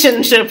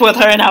relationship with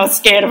her, and I was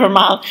scared of her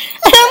mom.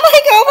 And I'm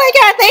like, oh my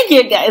God, thank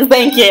you guys,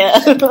 thank you.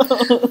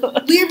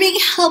 We're being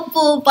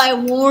helpful by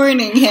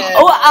warning him.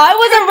 Oh, I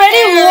was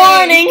already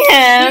warning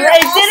him.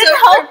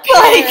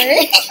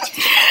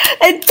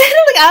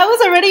 I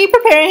was already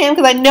preparing him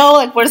because I know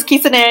like worst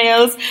case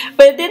scenarios,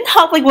 but it didn't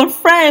help like when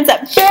friends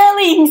that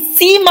barely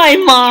see my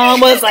mom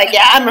was like,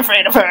 yeah, I'm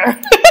afraid of her.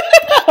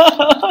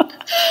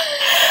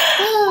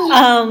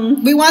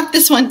 We want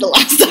this one to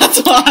last,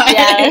 that's why.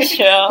 Yeah, that's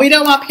true. We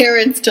don't want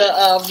parents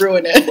to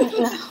ruin it.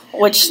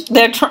 Which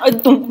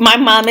my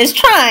mom is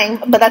trying,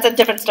 but that's a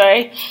different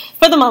story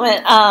for the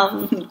moment.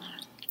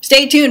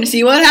 Stay tuned to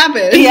see what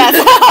happens. Yes.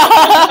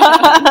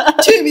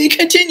 To be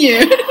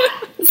continued.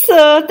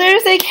 So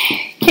Thursday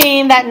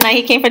came that night.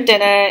 He came for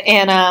dinner,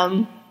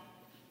 and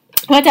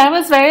my dad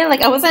was very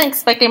like, I wasn't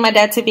expecting my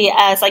dad to be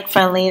as like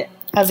friendly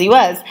as he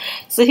was.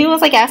 So he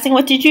was like asking,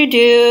 what did you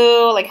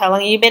do? Like, how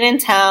long have you been in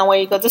town? Where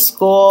you go to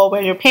school?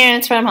 Where are your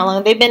parents from? How long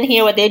have they been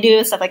here? What they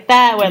do? Stuff like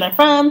that. Where they're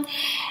from.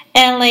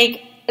 And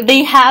like,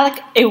 they had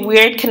like a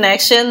weird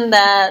connection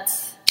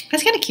that's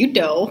kind of cute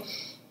though.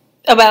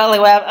 About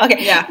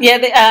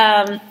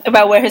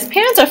about where his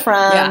parents are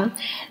from. Yeah.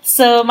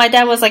 So my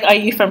dad was like, are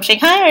you from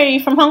Shanghai or are you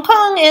from Hong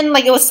Kong? And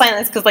like, it was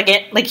silence because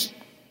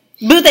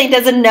Boothang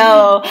doesn't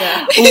know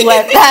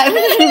what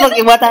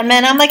that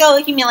meant. I'm like, oh,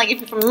 you mean like if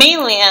you're from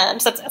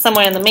mainland,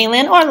 somewhere in the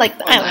mainland, or like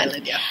the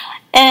island. Yeah.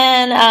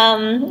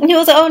 And he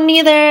was like, oh,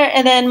 neither.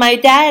 And then my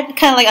dad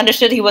kind of like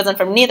understood he wasn't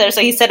from neither, so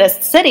he said a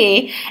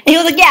city. And he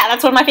was like, yeah,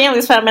 that's where my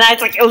family's from. And I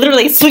was like, it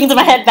literally swings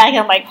my head back, and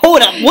I'm like,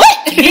 hold up, what?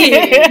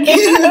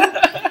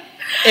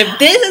 If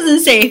this doesn't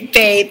say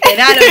faith, then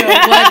I don't know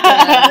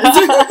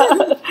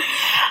what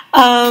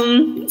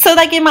does. So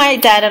that gave my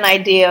dad an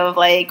idea of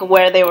like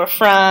where they were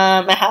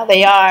from and how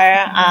they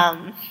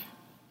are.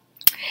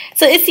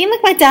 So it seemed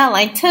like my dad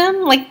liked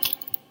him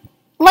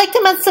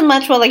as so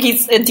much. Well, like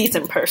he's a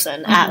decent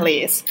person at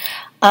least.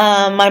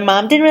 My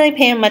mom didn't really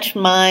pay much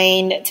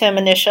mind to him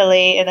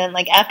initially, and then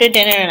like after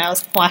dinner and I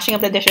was washing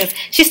up the dishes,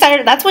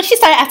 that's when she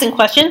started asking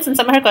questions, and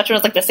some of her questions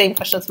was like the same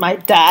questions my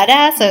dad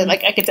asked, so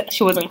like I could tell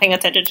she wasn't paying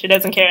attention, she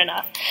doesn't care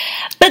enough.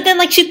 But then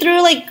like she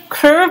threw like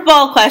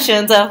curveball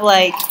questions of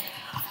like,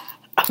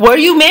 were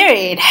you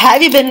married?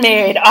 Have you been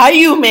married? Are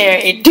you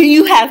married? Do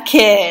you have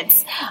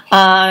kids?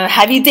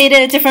 Have you dated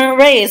a different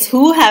race?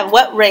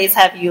 What race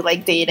have you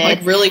like dated?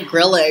 Like really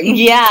grilling.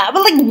 Yeah,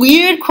 but like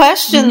weird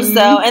questions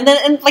though. And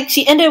then like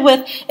she ended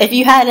with, if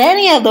you had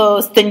any of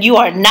those, then you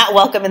are not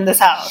welcome in this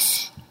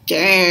house.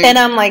 Dang. And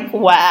I'm like,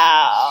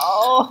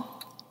 wow.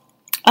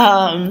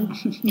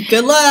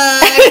 Good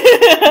luck.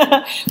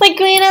 Like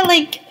Grina,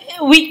 like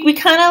we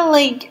kind of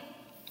like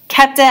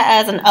kept it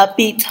as an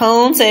upbeat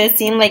tone, so it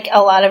seemed like a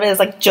lot of it is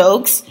like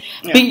jokes,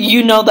 but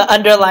you know the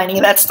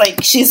underlining that's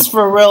like she's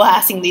for real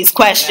asking these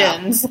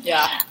questions.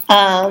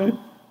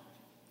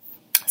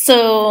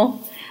 So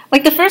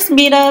like the first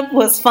meetup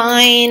was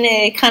fine.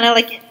 It kind of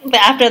like, but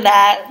after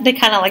that they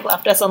kind of like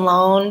left us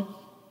alone.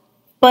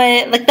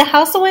 But like the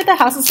way the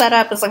house is set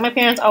up is like my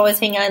parents always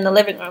hang out in the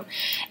living room,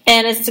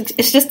 and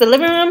it's just the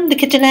living room, the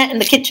kitchenette, and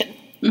the kitchen.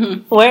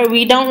 Where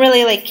we don't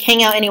really like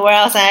hang out anywhere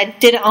else. And I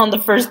did it on the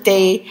first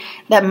day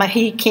that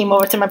he came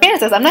over to my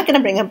parents' house. I'm not going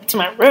to bring him to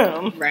my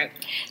room. Right.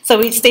 So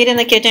we stayed in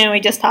the kitchen and we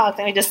just talked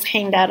and we just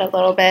hanged out a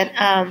little bit.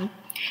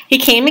 He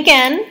came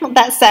again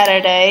that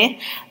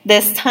Saturday.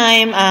 This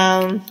time,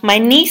 my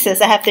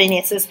nieces, I have 3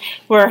 nieces,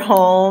 were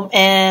home,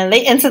 and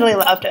they instantly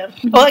loved him.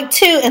 Well, like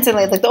 2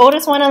 instantly. Like the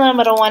oldest one and the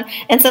middle one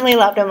instantly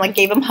loved him, like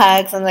gave him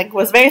hugs, and like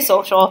was very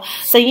social.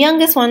 The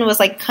youngest one was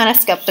like kind of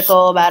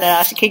skeptical about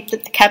it. She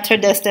kept her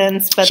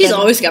distance. But she's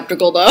always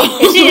skeptical, though.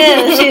 She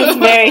is. She's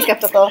very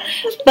skeptical.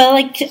 But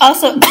like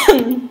also,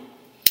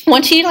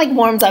 when she like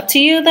warms up to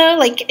you, though,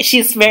 like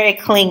she's very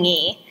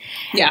clingy.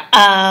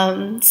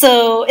 Yeah.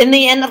 So in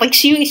the end, like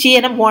she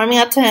ended up warming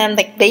up to him.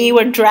 Like they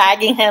were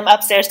dragging him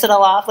upstairs to the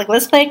loft. Like,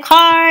 let's play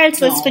cards.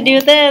 Let's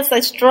do this.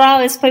 Let's draw.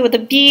 Let's play with the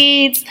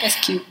beads. That's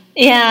cute.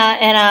 Yeah,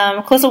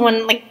 and closer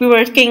when like we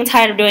were getting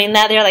tired of doing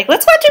that, they were like,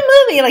 "Let's watch a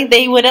movie." Like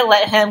they wouldn't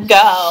let him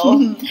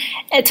go,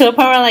 and to a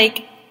point where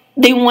like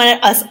they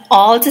wanted us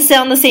all to sit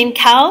on the same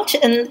couch,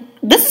 and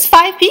this is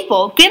 5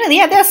 people. Granted,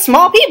 yeah, they're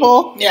small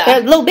people, they're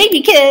little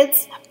baby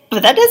kids,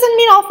 but that doesn't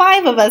mean all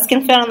 5 of us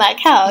can fit on that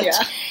couch.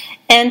 Yeah.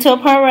 And to a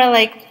point where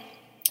like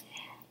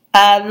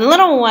the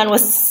little one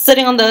was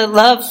sitting on the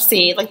love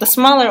seat, like the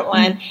smaller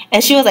one,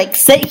 and she was like,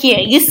 "Sit here,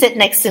 you sit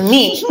next to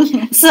me."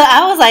 So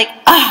I was like,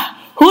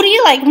 who do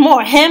you like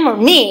more, him or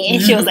me? And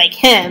she was like,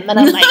 him. And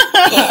I'm like,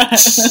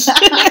 bitch.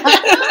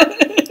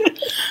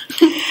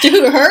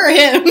 To her or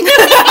him?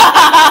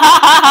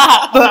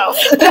 Both.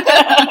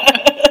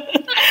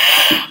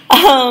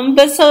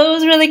 But so it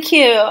was really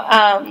cute.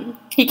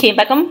 He came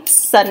back on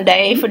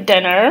Sunday for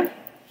dinner.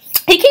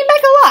 He came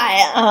back a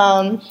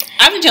lot.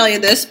 I have to tell you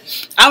this.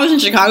 I was in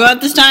Chicago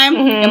at this time,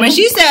 and when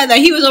she said that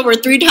he was over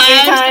 3 times,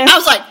 I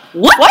was like,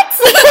 what? When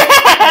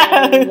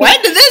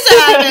did this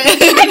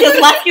happen? I just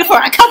left you for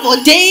a couple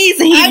of days,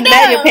 and he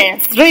met your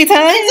parents 3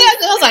 times?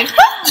 Exactly. I was like,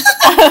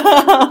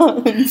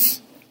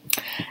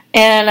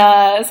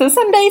 And so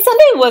Sunday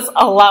was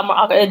a lot more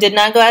awkward. It did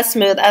not go as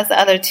smooth as the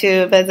other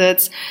 2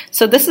 visits.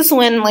 So this is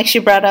when like she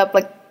brought up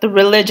like the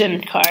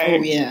religion card.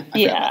 Oh yeah, I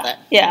forgot about that.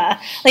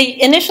 Yeah. Like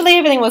initially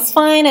everything was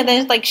fine, and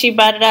then like she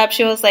brought it up.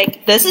 She was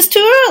like, "This is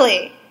too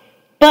early,"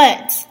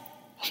 but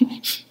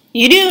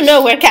you do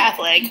know we're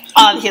Catholic.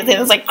 Obviously,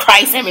 there's like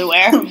Christ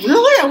everywhere.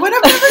 Really? I would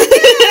have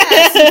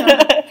never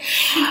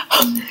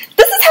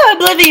This is how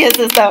oblivious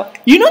is though.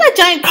 You know that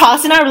giant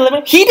cross in our living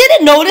room? He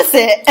didn't notice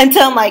it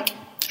until I'm like,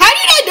 how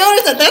did I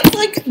notice that? That's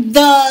like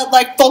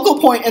the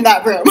focal point in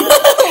that room.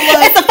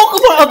 It's the focal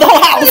point of the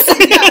whole house.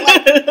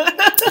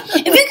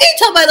 If you can't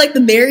tell by like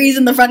the berries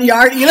in the front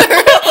yard either.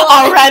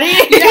 Already?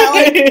 Yeah,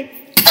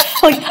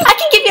 like I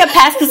can give you a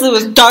pass because it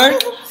was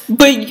dark,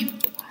 but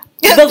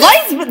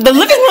the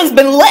living room's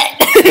been lit.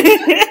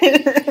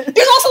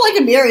 There's also like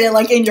a mirror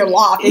like in your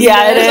lock.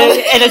 Yeah, it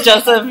is. And a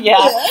Joseph,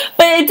 yeah.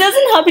 But it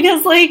doesn't help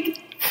because like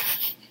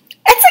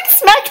it's like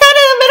smack dab in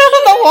the middle of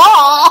the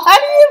wall. How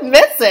do you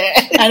miss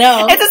it? I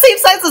know. It's the same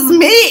size as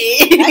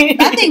me.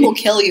 That thing will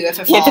kill you if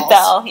it falls. If it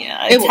fell,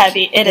 yeah. It's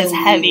heavy. It is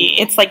heavy.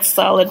 It's like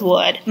solid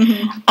wood.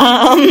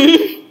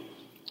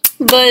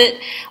 But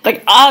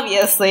like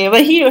obviously,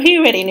 but he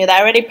already knew that.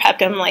 I already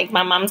prepped him. Like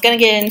my mom's gonna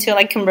get into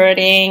like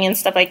converting and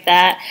stuff like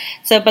that.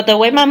 So, but the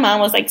way my mom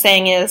was like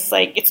saying is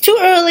like it's too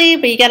early,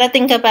 but you gotta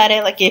think about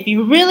it. Like if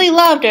you really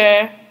loved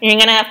her, you're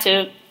gonna have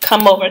to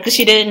come over because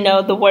she didn't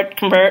know the word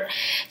convert.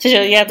 So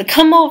you have to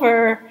come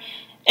over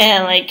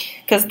and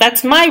like because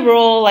that's my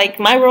role. Like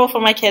my role for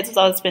my kids has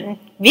always been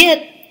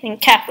Viet and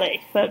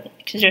Catholic, but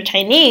because you're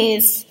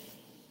Chinese.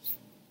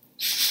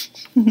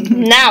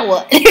 Now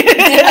what?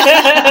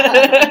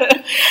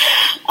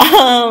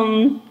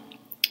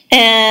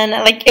 And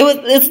like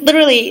it's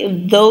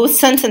literally those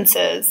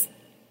sentences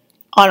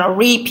on a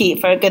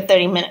repeat for a good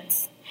 30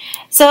 minutes.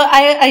 So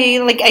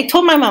I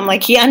told my mom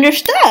like he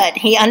understands,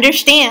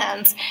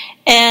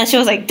 and she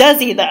was like, does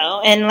he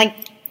though? And like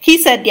he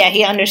said yeah,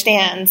 he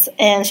understands,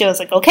 and she was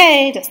like,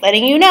 okay, just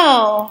letting you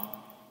know.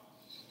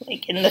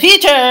 Like, in the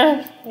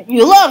future, if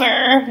you love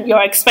her,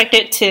 you're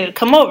expected to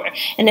come over.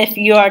 And if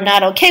you are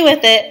not okay with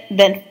it,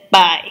 then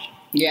bye.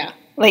 Yeah.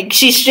 Like,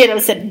 she straight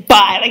up said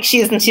bye. Like,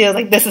 she was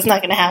like, this is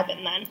not going to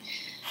happen then.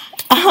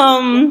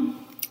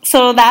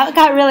 So that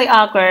got really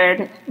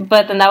awkward.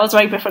 But then that was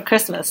right before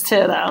Christmas,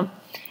 too, though.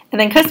 And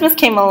then Christmas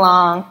came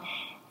along.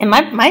 And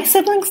my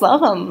siblings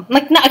love him.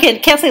 Like, no, okay,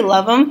 can't say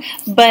love him,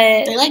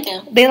 but... They like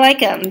him. They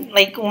like him.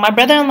 Like, my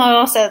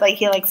brother-in-law said, like,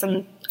 he likes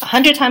him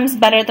 100 times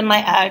better than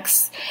my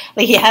ex.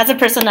 Like, he has a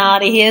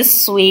personality. He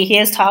is sweet. He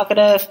is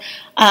talkative.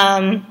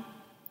 And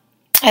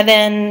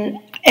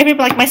then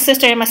everybody, like my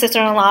sister and my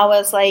sister-in-law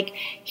was like,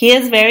 he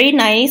is very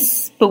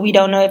nice, but we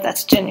don't know if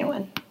that's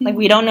genuine. Like,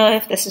 we don't know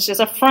if this is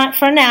just a front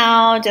for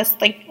now,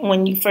 just like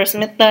when you first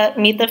meet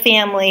the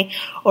family,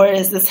 or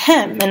is this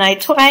him? And I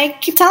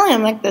keep telling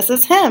him, like, this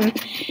is him.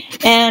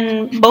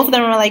 And both of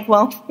them were like,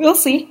 well, we'll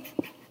see.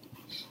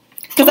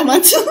 Couple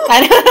months. It's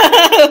only a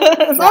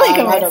couple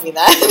months. I don't mean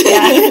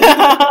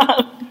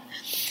that.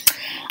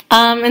 Yeah.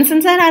 And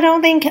since then, I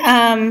don't think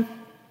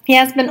he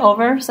has been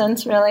over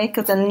since, really,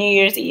 because then New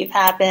Year's Eve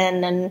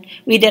happened, and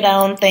we did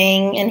our own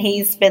thing, and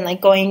he's been,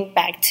 like, going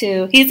back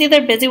to... He's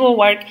either busy with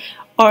work,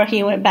 or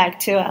he went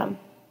back to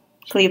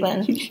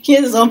Cleveland. He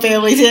has his own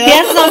family, too. He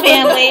has his own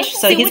family,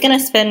 so he's going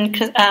to spend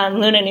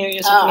Lunar New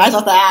Year's with me. I was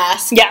about to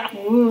ask. Yeah.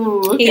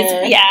 Ooh,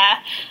 okay.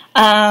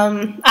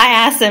 I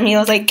asked him, he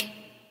was like,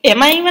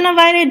 am I even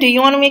invited? Do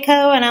you want me to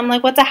go? And I'm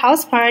like, what's a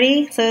house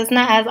party? So it's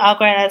not as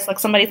awkward as like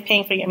somebody's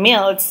paying for your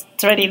meal. It's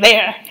already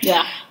there.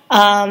 Yeah.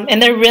 And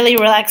they're really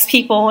relaxed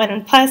people.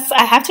 And plus,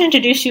 I have to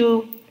introduce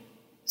you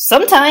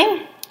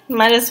sometime.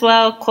 Might as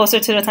well closer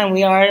to the time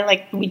we are.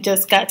 Like, we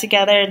just got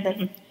together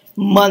than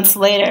months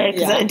later.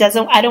 Because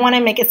I don't want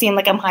to make it seem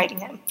like I'm hiding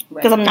him.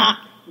 Because I'm not.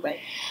 Right.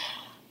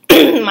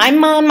 My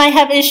mom might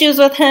have issues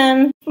with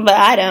him, but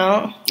I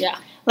don't. Yeah.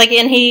 Like,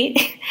 and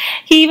he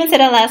even said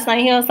it last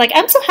night. He was like,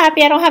 I'm so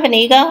happy I don't have an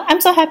ego.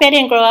 I'm so happy I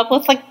didn't grow up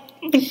with, like,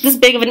 this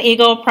big of an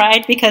ego of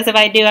pride, because if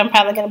I do, I'm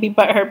probably going to be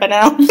butthurt by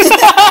now.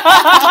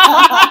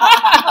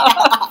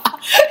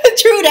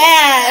 True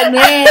that,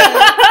 man.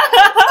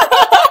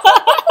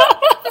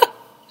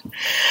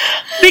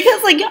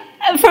 Because like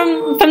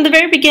from the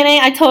very beginning,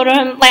 I told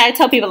him, like, I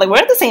tell people, like, we're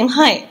at the same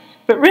height,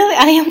 but really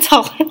I am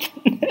taller than him.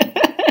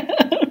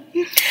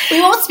 We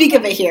won't speak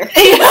of it here.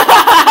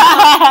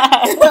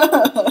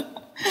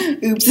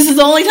 Oops, this is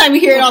the only time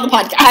you hear it on the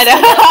podcast. I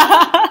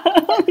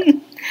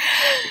know.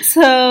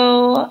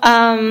 So,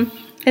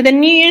 and then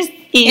New Year's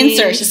Eve.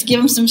 Inserts. Just give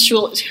him some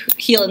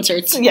heel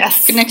inserts.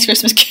 Yes. For next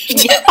Christmas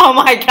gift. Oh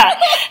my god.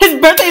 His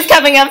birthday's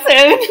coming up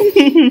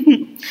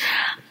soon.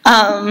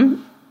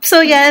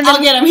 So yeah.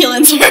 I'll get him heel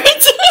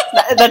inserts.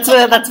 That's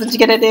what you're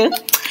gonna do.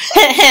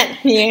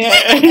 Yeah.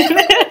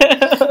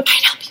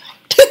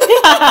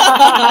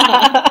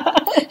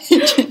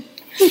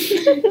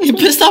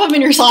 You stop him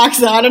in your socks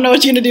though. I don't know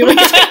what you're gonna do.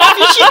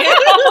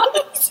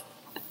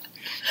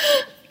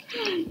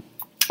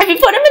 If you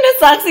put him in his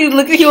socks,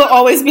 he will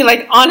always be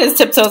like on his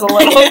tiptoes a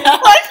little. Yeah.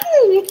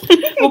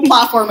 We'll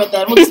platform it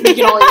then. We'll just make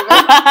it all even.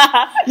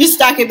 You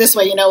stack it this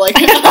way, you know, like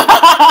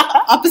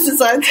opposite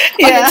sides.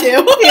 Yeah.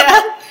 Too.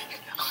 Yeah.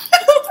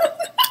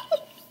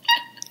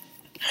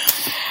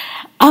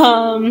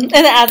 And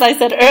as I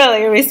said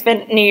earlier, we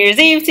spent New Year's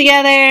Eve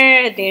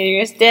together, New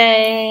Year's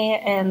Day,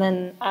 and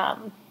then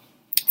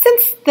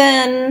since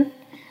then,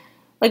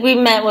 like, we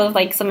met with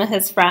like some of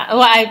his friends.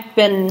 Well, I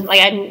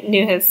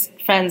knew his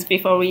friends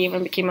before we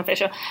even became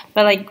official,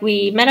 but like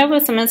we met up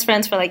with some of his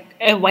friends for like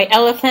a White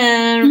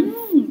Elephant.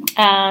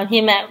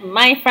 He met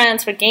my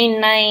friends for game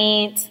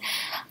night.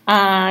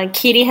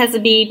 Katie has a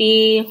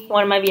baby,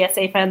 one of my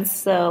VSA friends,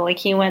 so like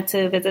he went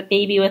to visit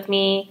baby with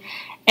me.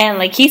 And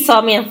like he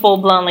saw me in full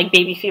blown like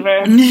baby fever,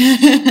 and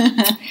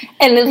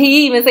then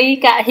he even said he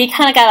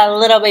kind of got a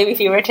little baby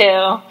fever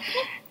too.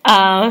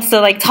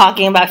 So like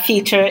talking about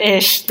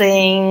future-ish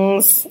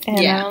things,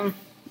 and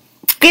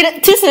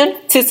too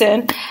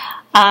soon.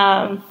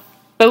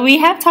 But we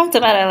have talked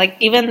about it, like,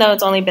 even though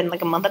it's only been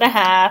like a month and a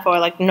half, or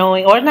like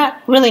knowing, or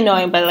not really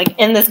knowing, but like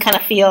in this kind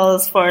of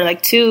feels for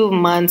like 2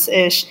 months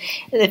ish.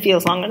 It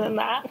feels longer than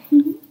that,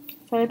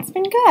 so it's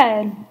been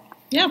good.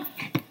 Yeah.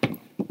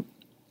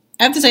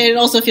 I have to say, it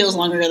also feels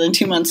longer than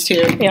 2 months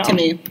too, to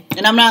me.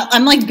 And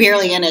I'm like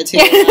barely in it too.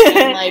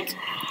 I'm like,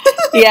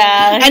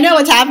 yeah. I know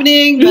what's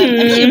happening, but I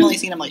feel like I've only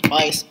seen him like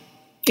twice.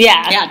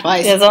 Yeah. Yeah,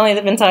 twice. It's only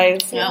been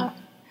twice. Yeah.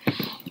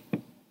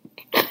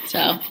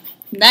 So,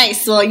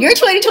 nice. Well, your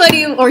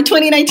 2020 or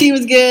 2019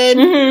 was good.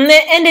 Mm-hmm.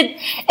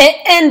 It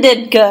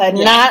ended good.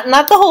 Yeah.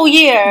 Not the whole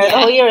year. Yeah. The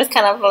whole year was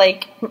kind of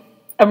like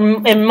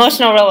an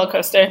emotional roller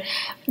coaster.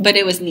 But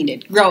it was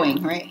needed.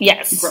 Growing, right?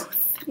 Yes.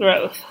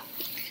 Growth.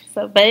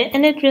 So, but it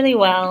ended really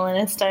well,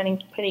 and it's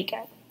starting pretty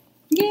good.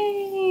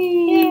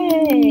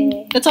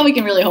 Yay! That's all we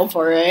can really hope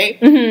for, right?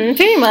 Mm-hmm,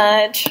 pretty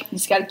much. You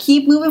just gotta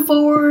keep moving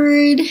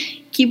forward,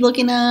 keep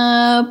looking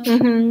up.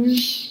 Mm-hmm.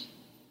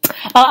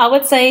 I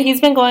would say he's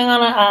been going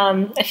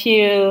on a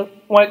few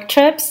work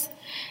trips,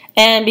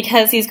 and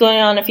because he's going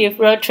on a few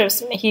road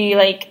trips,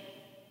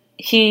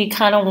 he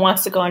kind of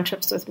wants to go on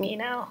trips with me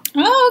now.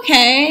 Oh,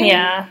 okay.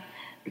 Yeah.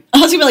 I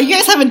was gonna be like, you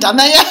guys haven't done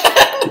that yet?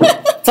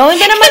 It's only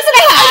been a month and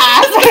a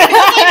half.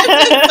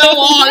 It's so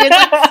long. It's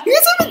like, you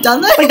guys haven't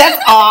done that? Like,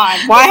 that's odd.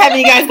 Why haven't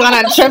you guys gone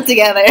on a trip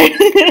together?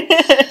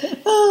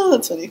 Oh,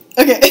 that's funny.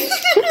 Okay.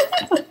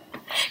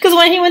 Because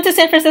when he went to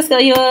San Francisco,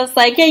 he was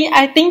like, yeah,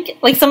 I think,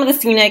 like, some of the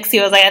scenics, he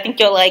was like, I think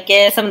you'll like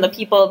it. Some of the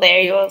people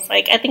there, he was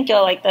like, I think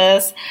you'll like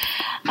this.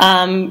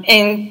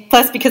 And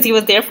plus, because he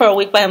was there for a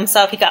week by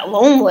himself, he got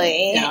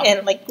lonely. Yeah.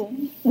 And, like,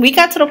 we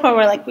got to the point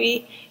where, like,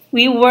 we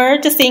were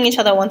just seeing each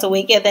other once a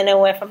week, and then it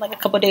went from like a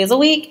couple days a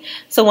week.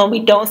 So when we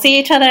don't see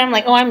each other, I'm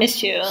like, oh, I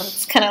missed you.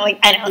 It's kind of like,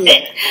 I know.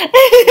 Yeah.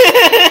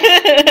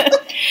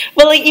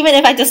 But like, even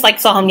if I just like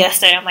saw him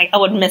yesterday, I'm like, I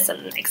would miss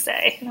him the next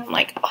day. And I'm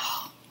like,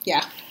 oh.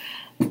 Yeah.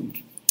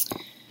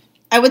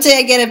 I would say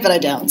I get it, but I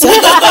don't.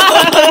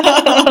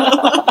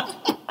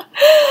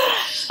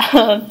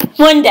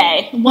 One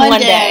day. One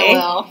day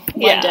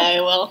I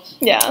will.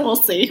 Yeah. We'll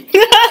see.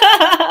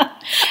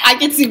 I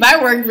can see my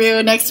work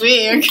view next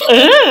week.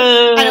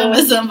 Ooh. I don't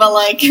miss him, but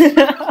like,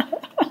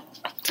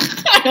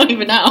 I don't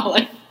even know.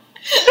 Like,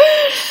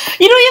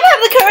 you don't even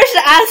have the courage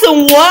to ask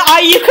him, what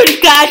are you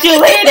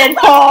congratulated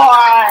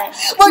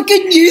for? What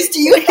good news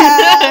do you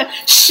have?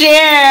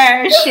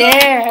 Share.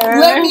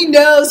 Let me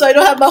know so I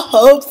don't have my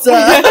hopes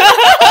up.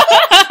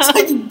 So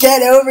I can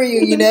get over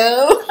you, you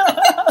know?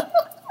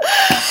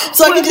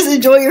 So I can just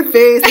enjoy your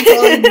face. That's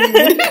all I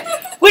need.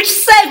 Which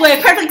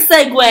segue, perfect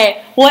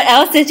segue. What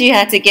else did you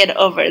have to get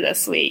over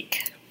this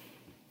week?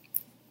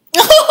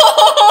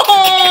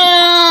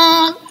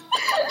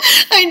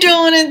 I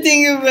don't want to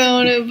think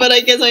about it, but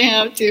I guess I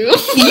have to.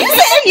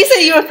 You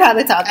said you were proud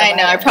to talk about it. I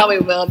know, I probably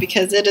will,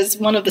 because it is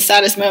one of the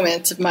saddest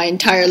moments of my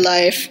entire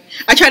life.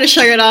 I try to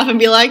shrug it off and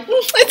be like,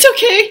 it's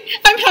okay,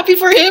 I'm happy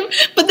for him,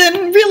 but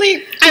then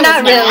really, I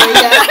was not.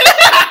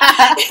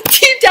 Yeah.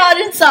 Deep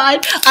down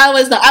inside, I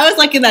was not. I was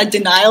like in that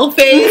denial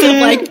phase of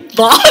like,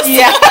 boss.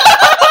 Yeah.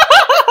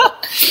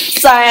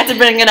 Sorry, I had to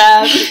bring it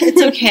up.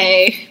 It's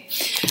okay.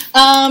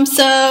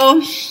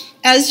 So,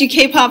 as you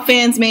K-pop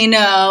fans may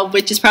know,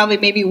 which is probably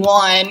maybe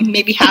one,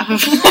 maybe half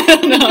of, I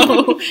don't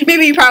know.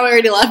 Maybe you probably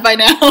already left by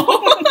now.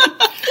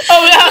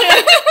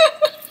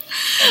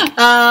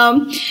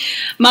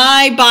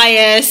 My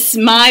bias,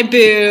 my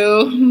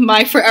boo,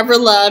 my forever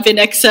love in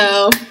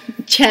EXO,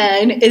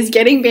 Chen, is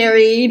getting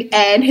married,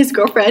 and his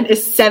girlfriend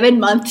is 7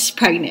 months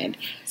pregnant.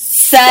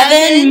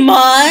 7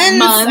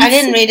 months? I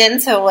didn't read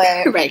into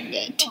it.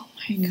 Pregnant. Oh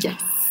my god.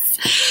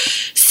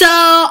 Yes. So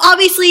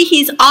obviously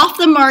he's off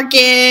the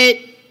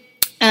market,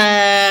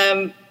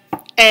 and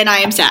I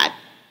am sad.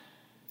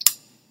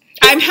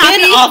 I'm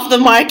happy off the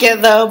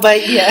market though,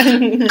 but yeah.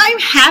 I'm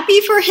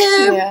happy for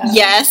him. Yeah.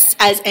 Yes,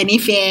 as any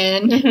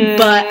fan. Mm-hmm.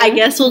 But I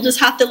guess we'll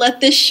just have to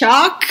let this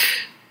shock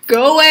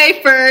go away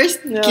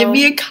first. No. Give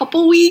me a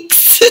couple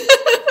weeks.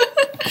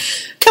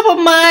 couple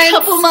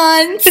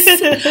months.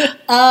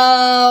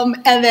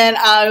 And then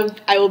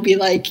I will be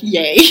like,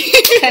 yay.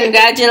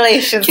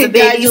 Congratulations. The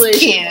baby's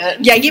cute.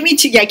 Yeah, give me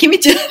 2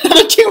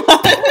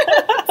 months.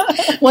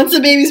 Once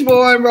the baby's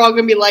born, we're all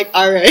gonna be like,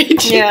 all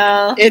right.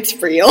 Yeah.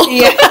 It's real.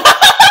 Yeah.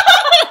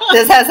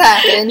 This has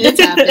happened.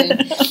 It's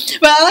happened.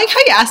 But I like how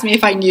you asked me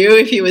if I knew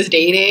if he was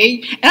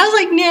dating. And I was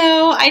like,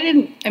 no, I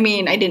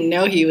didn't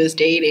know he was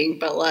dating,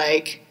 but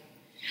like,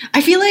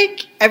 I feel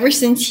like ever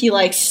since he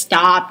like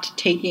stopped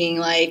taking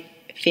like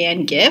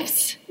fan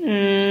gifts,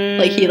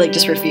 like he like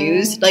just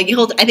refused. Like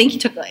I think he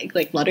took like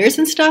letters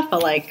and stuff,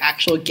 but like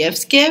actual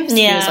gifts. Yeah.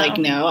 He was like,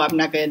 no, I'm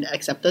not going to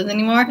accept those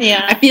anymore.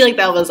 Yeah. I feel like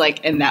that was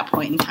like in that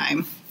point in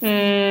time.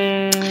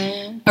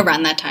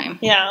 Around that time.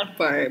 Yeah.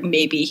 Or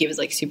maybe he was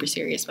like super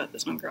serious about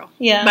this one girl.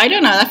 Yeah. But I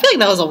don't know. I feel like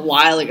that was a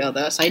while ago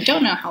though, so I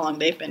don't know how long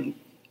they've been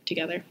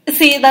together.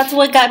 See, that's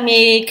what got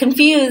me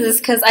confused, is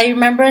because I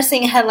remember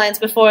seeing headlines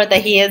before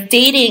that he is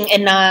dating a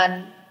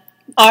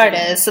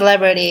non-artist,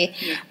 celebrity.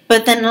 Yeah.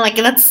 But then like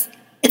it's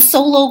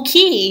so low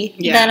key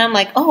that I'm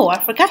like, oh,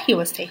 I forgot he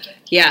was taken.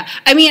 Yeah.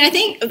 I mean, I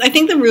think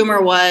the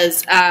rumor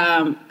was, it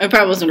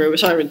probably wasn't a rumor,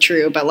 it's probably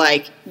true, but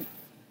like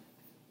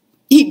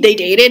they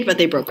dated, but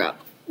they broke up.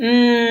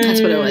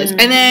 That's what it was. And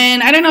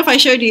then I don't know if I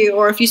showed you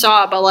or if you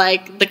saw it, but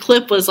like the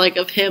clip was like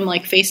of him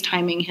like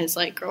FaceTiming his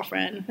like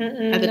girlfriend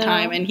at the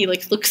time, and he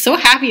like looked so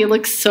happy. It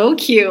looked so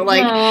cute.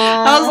 Like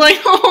I was like,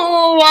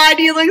 oh, why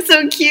do you look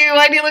so cute?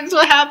 Why do you look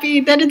so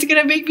happy? Then it's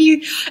gonna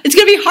be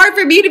hard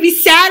for me to be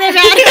sad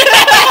about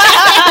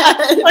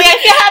it. Like I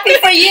feel happy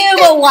for you,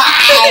 but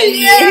why?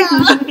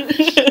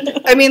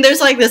 Yeah. I mean,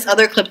 there's like this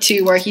other clip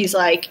too where he's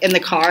like in the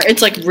car.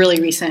 It's like really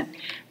recent.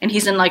 And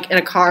he's in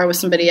a car with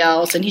somebody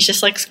else, and he's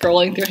just like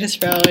scrolling through his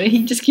phone, and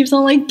he just keeps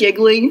on like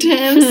giggling to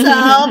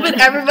himself, and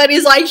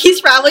everybody's like,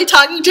 he's probably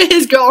talking to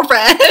his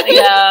girlfriend.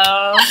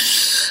 Yeah.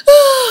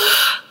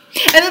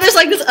 And then there's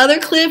like this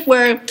other clip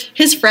where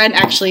his friend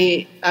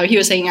actually, he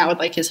was hanging out with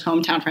like his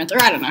hometown friends,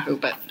 or I don't know who,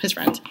 but his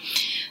friends,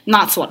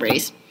 not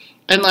celebrities,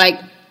 and like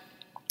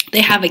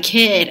they have a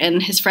kid,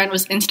 and his friend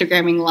was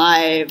Instagramming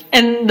live.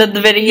 And the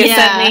video you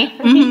sent me?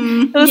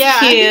 Mm-hmm. It was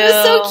cute. He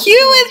was so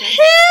cute with him.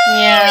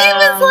 Yeah. He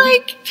was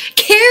like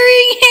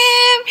carrying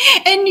him,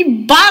 and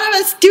you bought him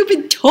a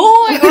stupid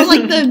toy. Or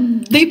like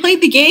they played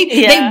the game.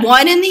 Yeah. They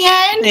won in the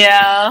end.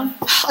 Yeah.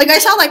 Like I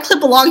saw that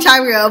clip a long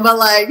time ago, but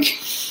like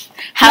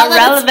how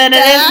relevant it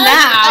is now.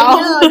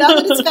 I know. Now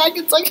that it's back,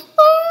 it's like,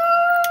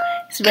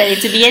 he's ready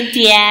to be a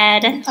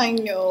dad. I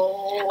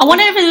know. I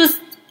wonder if it was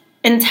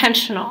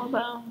intentional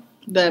though.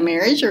 The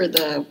marriage or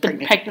the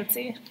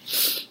pregnancy?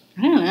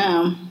 I don't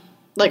know.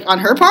 Like on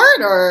her part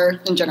or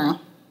in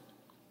general?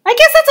 I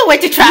guess that's a way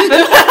to trap him.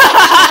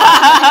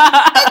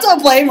 I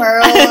don't blame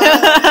her. I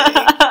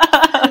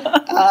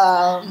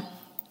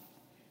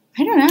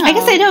don't know. I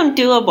guess they don't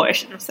do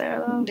abortions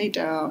there though. They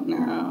don't,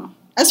 no.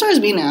 As far as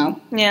we know.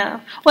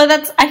 Yeah. Well, I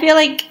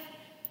think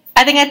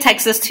I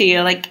text this to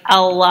you, like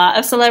a lot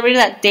of celebrities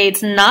that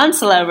dates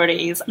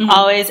non-celebrities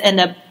always end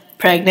up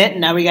pregnant,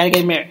 and now we gotta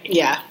get married.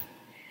 Yeah.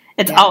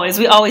 We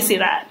always see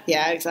that.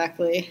 Yeah,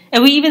 exactly.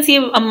 And we even see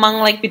it among,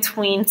 like,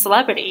 between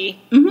celebrity.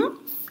 Mm-hmm.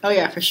 Oh,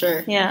 yeah, for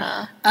sure.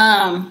 Yeah.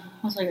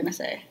 What was I going to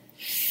say?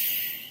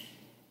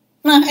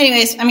 Well,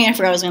 anyways, I forgot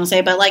what I was going to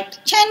say, but, like,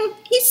 Chen,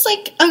 he's,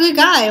 like, a good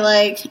guy.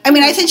 Like,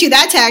 I sent you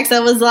that text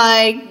that was,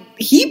 like,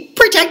 he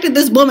protected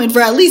this woman for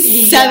at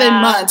least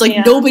 7 months.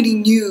 Like, nobody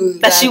knew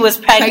that she was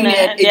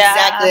pregnant.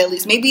 Exactly, at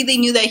least. Maybe they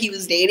knew that he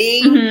was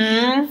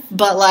dating,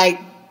 but, like,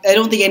 I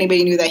don't think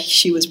anybody knew that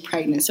she was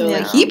pregnant. So,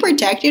 like, he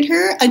protected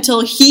her until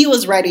he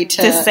was ready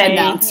to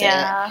announce it.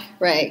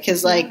 Right.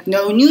 Because, like,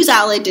 no news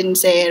outlet didn't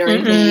say it or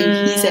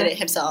anything. He said it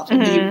himself.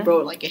 And he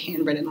wrote, like, a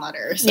handwritten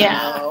letter.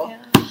 So,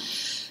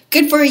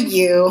 good for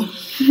you.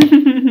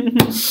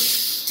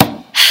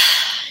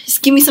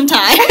 Just give me some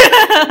time.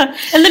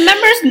 And the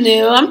members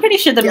knew. I'm pretty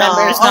sure the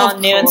members all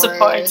knew and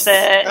supports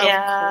it.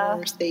 Of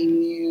course, they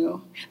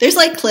knew. There's,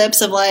 like, clips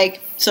of,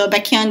 like, so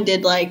Baekhyun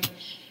did, like,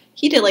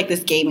 he did, like, this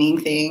gaming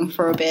thing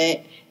for a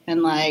bit,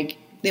 and, like,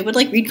 they would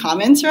like read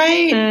comments,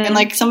 right? And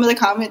like some of the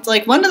comments,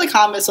 like one of the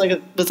comments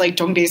like was like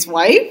Jongdae's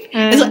wife,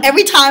 and so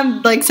every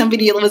time like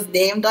somebody was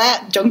named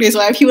that Jongdae's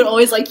wife, he would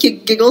always like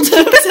giggle to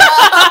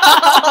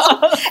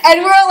himself,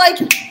 and we're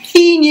like,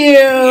 he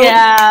knew,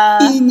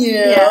 he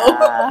knew.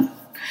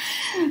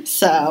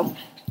 So.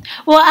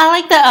 Well, I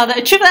like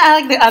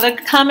the other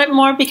comment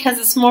more because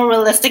it's more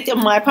realistic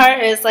on my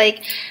part. Is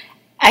like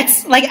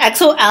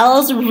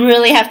XOLs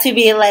really have to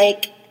be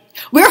like.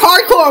 We're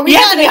hardcore. We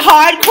have to be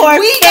hardcore.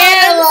 We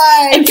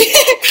gotta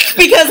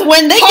because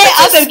when they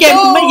get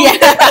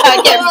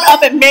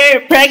up and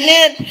married,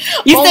 pregnant,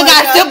 you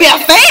still be a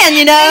fan,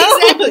 you know.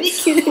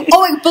 Exactly.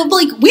 But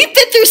like we've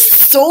been through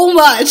so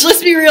much.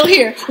 Let's be real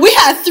here. We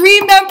had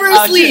 3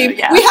 members leave.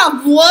 Yeah. We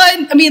have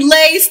one. I mean,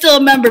 Lay's still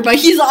a member, but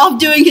he's off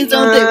doing his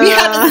own thing. We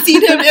haven't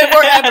seen him in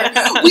forever.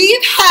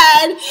 We've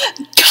had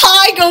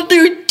Kai go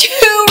through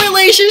 2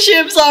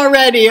 relationships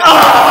already.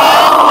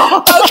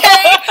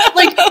 Okay,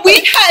 like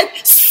we've had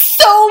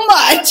so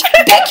much.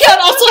 Baekhyun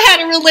also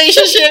had a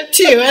relationship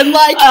too, and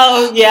like,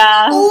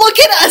 look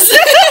at us.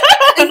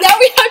 And now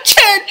we have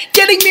Chen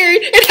getting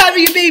married and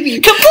having a baby.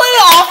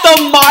 Completely off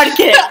the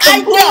market.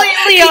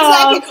 Completely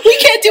off. Exactly. We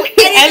can't do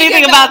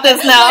anything about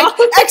this now. Like,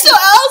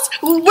 XOLs,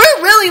 we're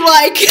really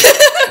like,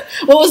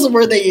 what was the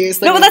word they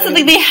used? No, but that's the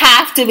thing. They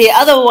have to be.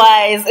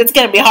 Otherwise, it's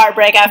going to be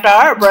heartbreak after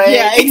heartbreak.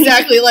 Yeah,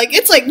 exactly. Like,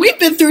 it's like, we've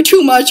been through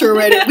too much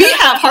already. We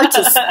have hearts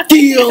of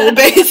steel,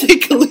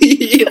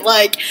 basically.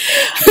 Like,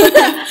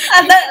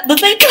 the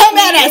thing, come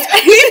at us.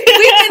 We've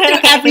been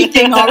through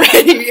everything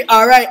already.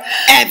 All right,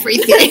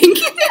 everything.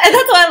 And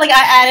that's why, like,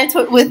 I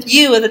added with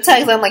you in the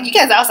text. I'm like, you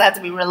guys also have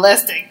to be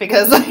realistic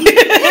because. Like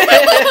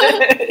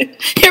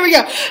Here we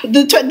go.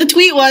 The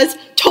tweet was,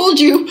 "Told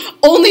you,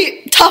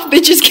 only tough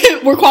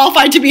bitches were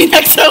qualified to be an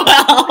XOL."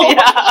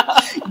 Yeah.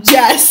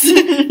 Yes,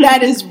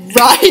 that is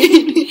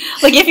right.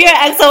 Like, if you're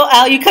an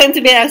XOL, you claim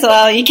to be an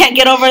XOL, you can't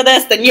get over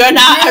this, then you're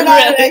not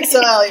an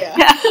XOL.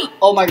 Yeah.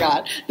 Oh my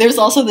god. There's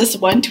also this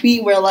one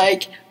tweet where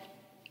like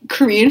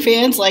Korean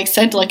fans like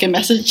sent like a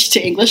message to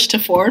English to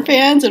foreign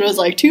fans, and it was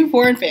like 2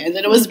 foreign fans,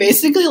 and it was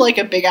basically like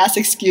a big ass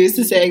excuse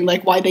to saying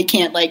like why they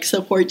can't like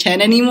support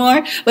Chen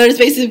anymore. But it's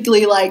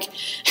basically like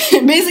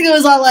it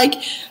was all like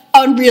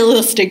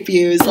unrealistic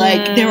views.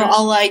 Like they were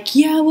all like,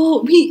 yeah,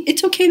 well,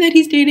 it's okay that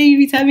he's dating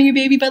and he's having a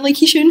baby, but like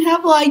he shouldn't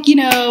have like, you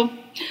know,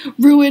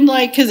 ruined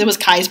like because it was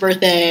Kai's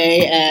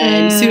birthday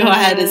and Suho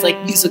had his like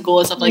musical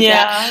and stuff like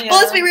that. But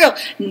let's be real,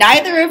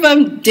 neither of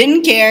them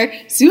didn't care.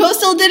 Suho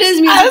still did his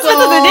musical.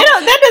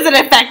 That doesn't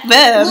affect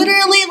them.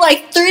 Literally,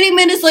 like 30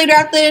 minutes later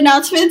after the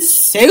announcement,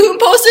 Sehun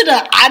posted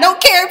a "I don't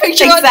care"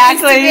 picture on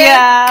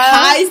Instagram.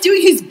 Kai's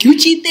doing his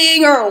Gucci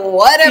thing or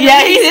whatever.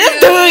 Yeah, he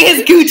is doing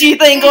his Gucci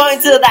thing,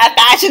 going to that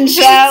fashion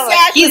show. Exactly.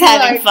 Like, he's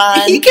having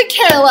fun. He could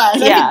care less.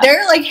 I mean,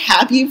 they're like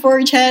happy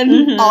for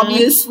Chen,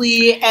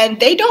 obviously, and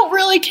they don't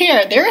really care.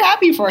 They're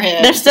happy for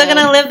him. They're still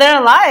gonna live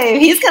their life.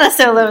 He's gonna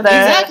still live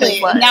their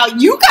exactly. Now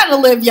you gotta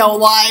live your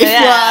life.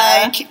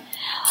 Yeah. Like,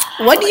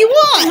 what do you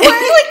want?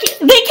 Like,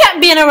 they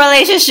can't be in a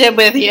relationship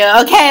with you.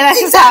 Okay,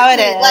 that's just how it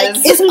is. Like,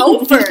 it's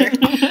over.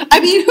 I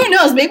mean, who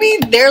knows? Maybe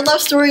their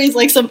love story is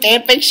like some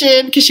fan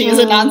fiction because she is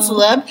a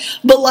non-celeb.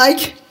 But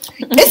like,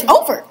 it's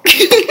over.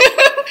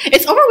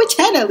 It's over with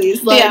Chen at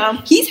least.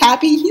 Like, he's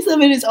happy. He's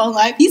living his own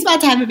life. He's about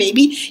to have a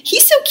baby.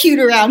 He's so cute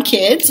around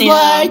kids. Yeah.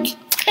 Like.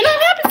 And I'm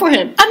happy for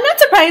him. I'm not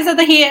surprised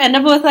that he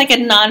ended up with like a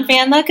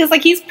non-fan though, because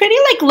like he's pretty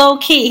like low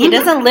key. He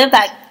doesn't live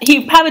that.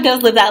 He probably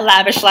does live that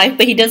lavish life,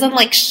 but he doesn't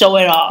like show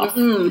it off.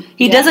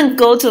 He doesn't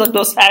go to like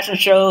those fashion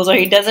shows, or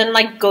he doesn't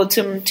like go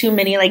to too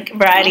many like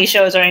variety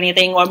shows or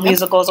anything, or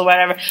musicals or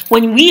whatever.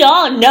 When we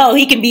all know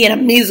he can be in a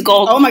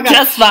musical,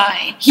 just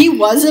fine. He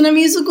was in a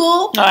musical.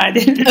 Oh, I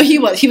didn't. Oh, he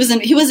was. He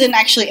was in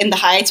actually In the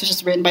Heights, which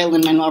is written by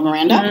Lin-Manuel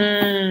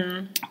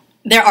Miranda.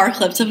 There are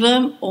clips of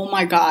him. Oh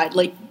my god,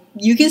 like.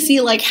 You can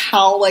see like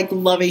how like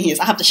loving he is.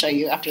 I have to show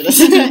you after this.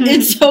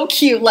 It's so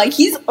cute. Like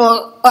he's. I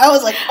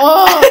was like, And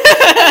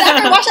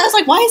after I watched it, I was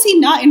like, why is he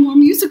not in more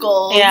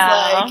musicals?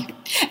 Yeah. Like,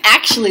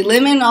 actually,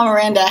 Lin-Manuel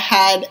Miranda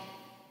had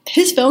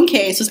his phone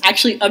case was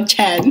actually of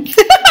Chen in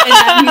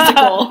that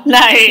musical.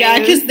 Nice. Yeah,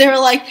 because they were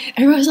like,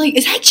 everyone was like,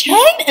 is that Chen?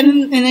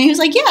 And then he was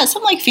like, yeah,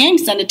 some like fan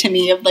sent it to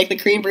me of like the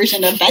Korean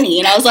version of Benny,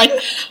 and I was like.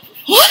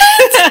 What?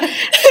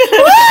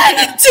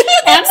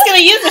 I'm just gonna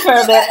use it for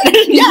a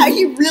bit. Yeah,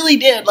 he really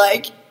did.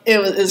 Like it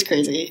was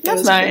crazy.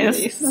 That's nice.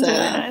 Crazy. That's really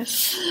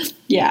nice.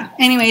 Yeah.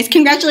 Anyways,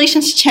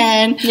 congratulations,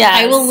 Chen.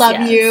 Yes, I will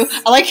love you.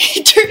 I like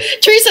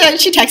Teresa.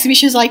 She texted me.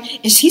 She was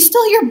like, "Is he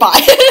still your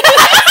butt?"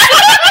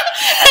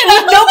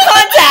 No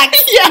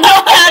contact. Yeah,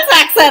 no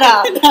contact set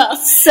up. No.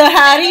 So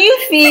how do you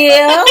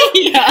feel?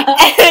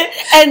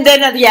 And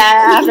then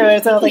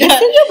afterwards, I was like, "Is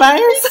he your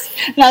bias?"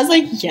 And I was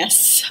like,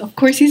 "Yes, of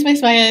course he's my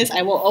bias.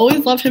 I will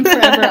always love him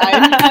forever.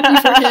 I'm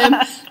happy for him.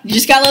 You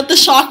just gotta let the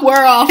shock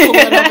wear off a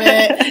little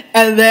bit,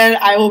 and then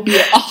I will be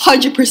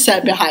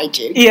 100% behind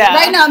you. Yeah.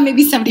 Right now,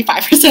 maybe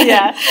 75%.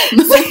 Yeah.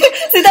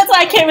 See, that's why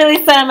I can't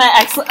really stand my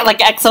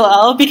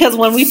XOL, because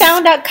when we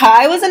found out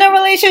Kai was in a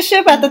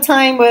relationship at the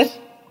time with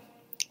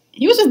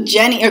He was with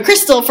Jenny or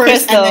Crystal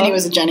first, and then he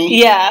was with Jenny.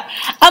 Yeah,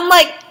 I'm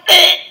like,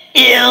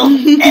 ew.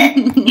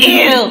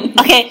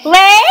 Okay,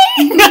 Lay.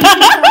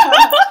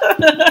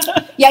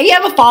 Yeah, you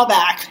have a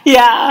fallback.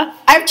 Yeah,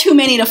 I have too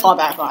many to fall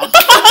back on.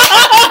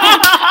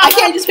 I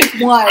can't just pick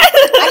one.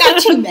 I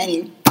got too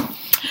many.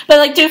 But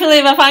like, truthfully,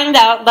 if I find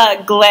out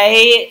that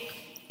Glay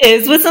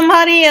is with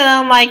somebody, and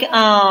I'm like,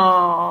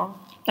 oh,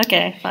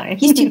 okay, fine.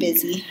 He's too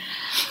busy.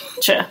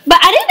 True, but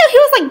I didn't know he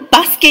was like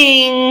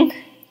busking.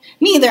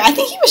 Me either. I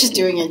think he was just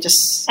doing it.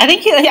 I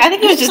think he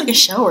was just like a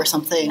show or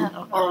something,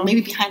 or maybe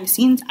behind the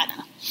scenes. I don't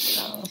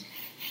know.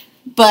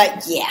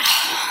 But yeah.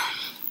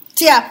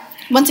 So yeah.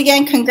 Once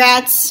again,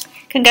 congrats.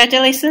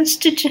 Congratulations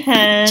to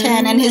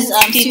Chen and his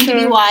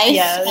soon-to-be wife,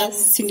 yes, and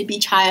soon-to-be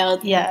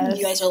child. Yes,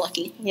 you guys are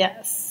lucky.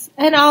 Yes,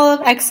 and all of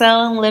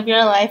EXO, live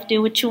your life,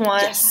 do what you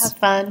want, have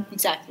fun.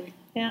 Exactly.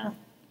 Yeah.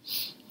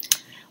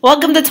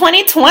 Welcome to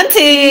 2020.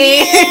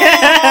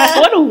 Yeah.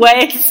 What a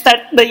way to start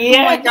the year.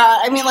 Oh my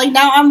god. I mean, like,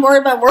 now I'm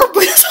worried about work,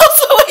 but it's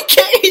also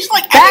engaged.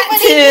 Like,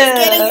 everybody is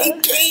getting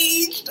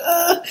engaged.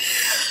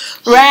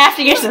 Right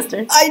after your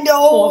sister. I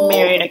know. Well,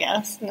 married, I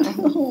guess.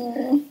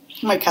 Yeah.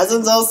 My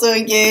cousin's also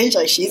engaged.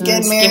 Like, she's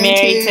getting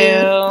married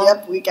too.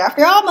 Yep, week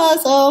after Alma,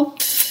 so...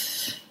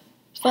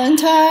 Fun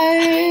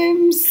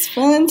times.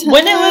 When it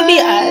would be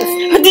us.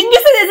 Didn't you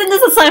say, isn't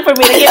this a sign for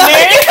me to get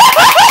married?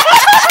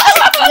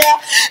 Yeah.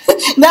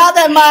 Now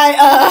that my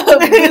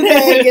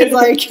thing is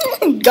like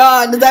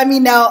gone, does that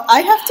mean now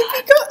I have to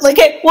be good? Like,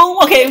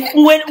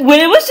 when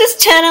it was just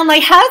Chen, I'm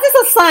like, how is this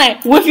a sign?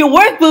 With your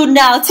work boo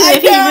now too,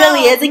 if he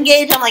really is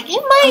engaged, I'm like,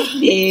 it might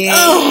be.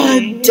 Oh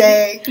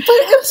dang! But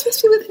it was supposed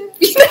to be with him.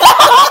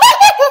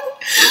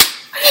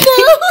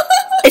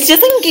 It's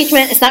just an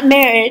engagement. It's not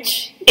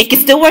marriage. It can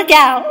still work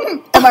out.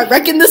 Am I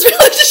wrecking this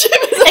relationship?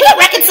 It can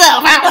wreck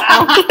itself. I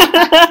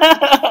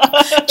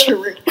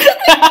True.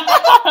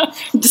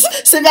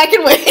 Just sit back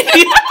and wait.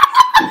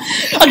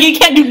 Okay, you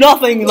can't do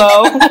nothing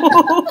though.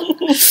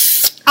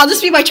 I'll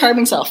just be my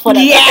charming self.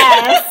 Whatever.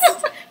 Yes.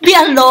 Be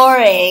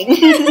alluring.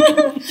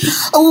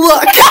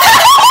 Look.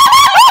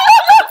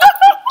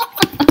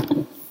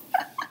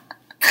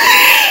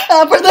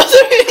 For those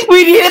of you,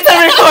 we needed to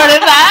record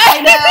it back.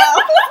 I know.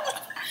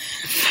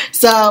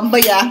 So,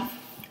 but yeah.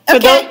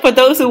 For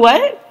those who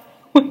what?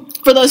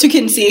 For those who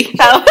can see.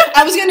 Oh.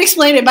 I was going to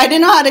explain it, but I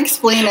didn't know how to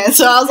explain it.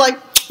 So I was like,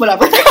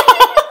 whatever. And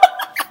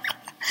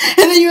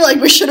then you were like,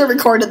 we should have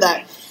recorded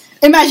that.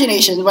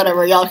 Imagination,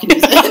 whatever. Y'all can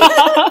use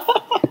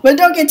it. But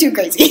don't get too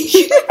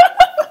crazy.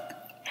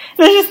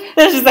 There's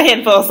just a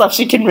handful of stuff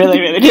she can really,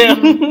 really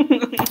do.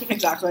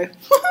 Exactly.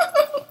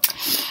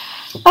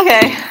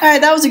 Okay. All right,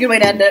 that was a good way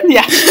to end it.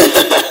 Yeah.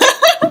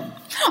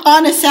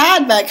 On a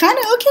sad but kind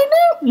of okay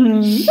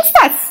note. It's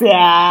not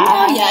sad.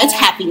 Oh yeah, it's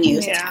happy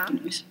news. Yeah. It's happy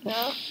news.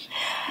 Yeah.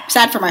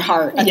 Sad for my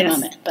heart at the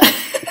moment, but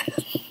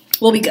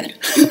we'll be good.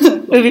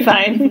 We'll be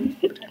fine.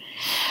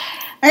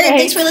 All right,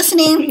 thanks for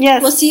listening.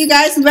 Yes. We'll see you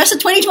guys in the rest of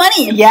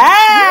 2020.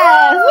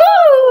 Yes.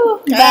 Woo!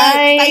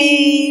 Bye.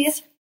 Bye.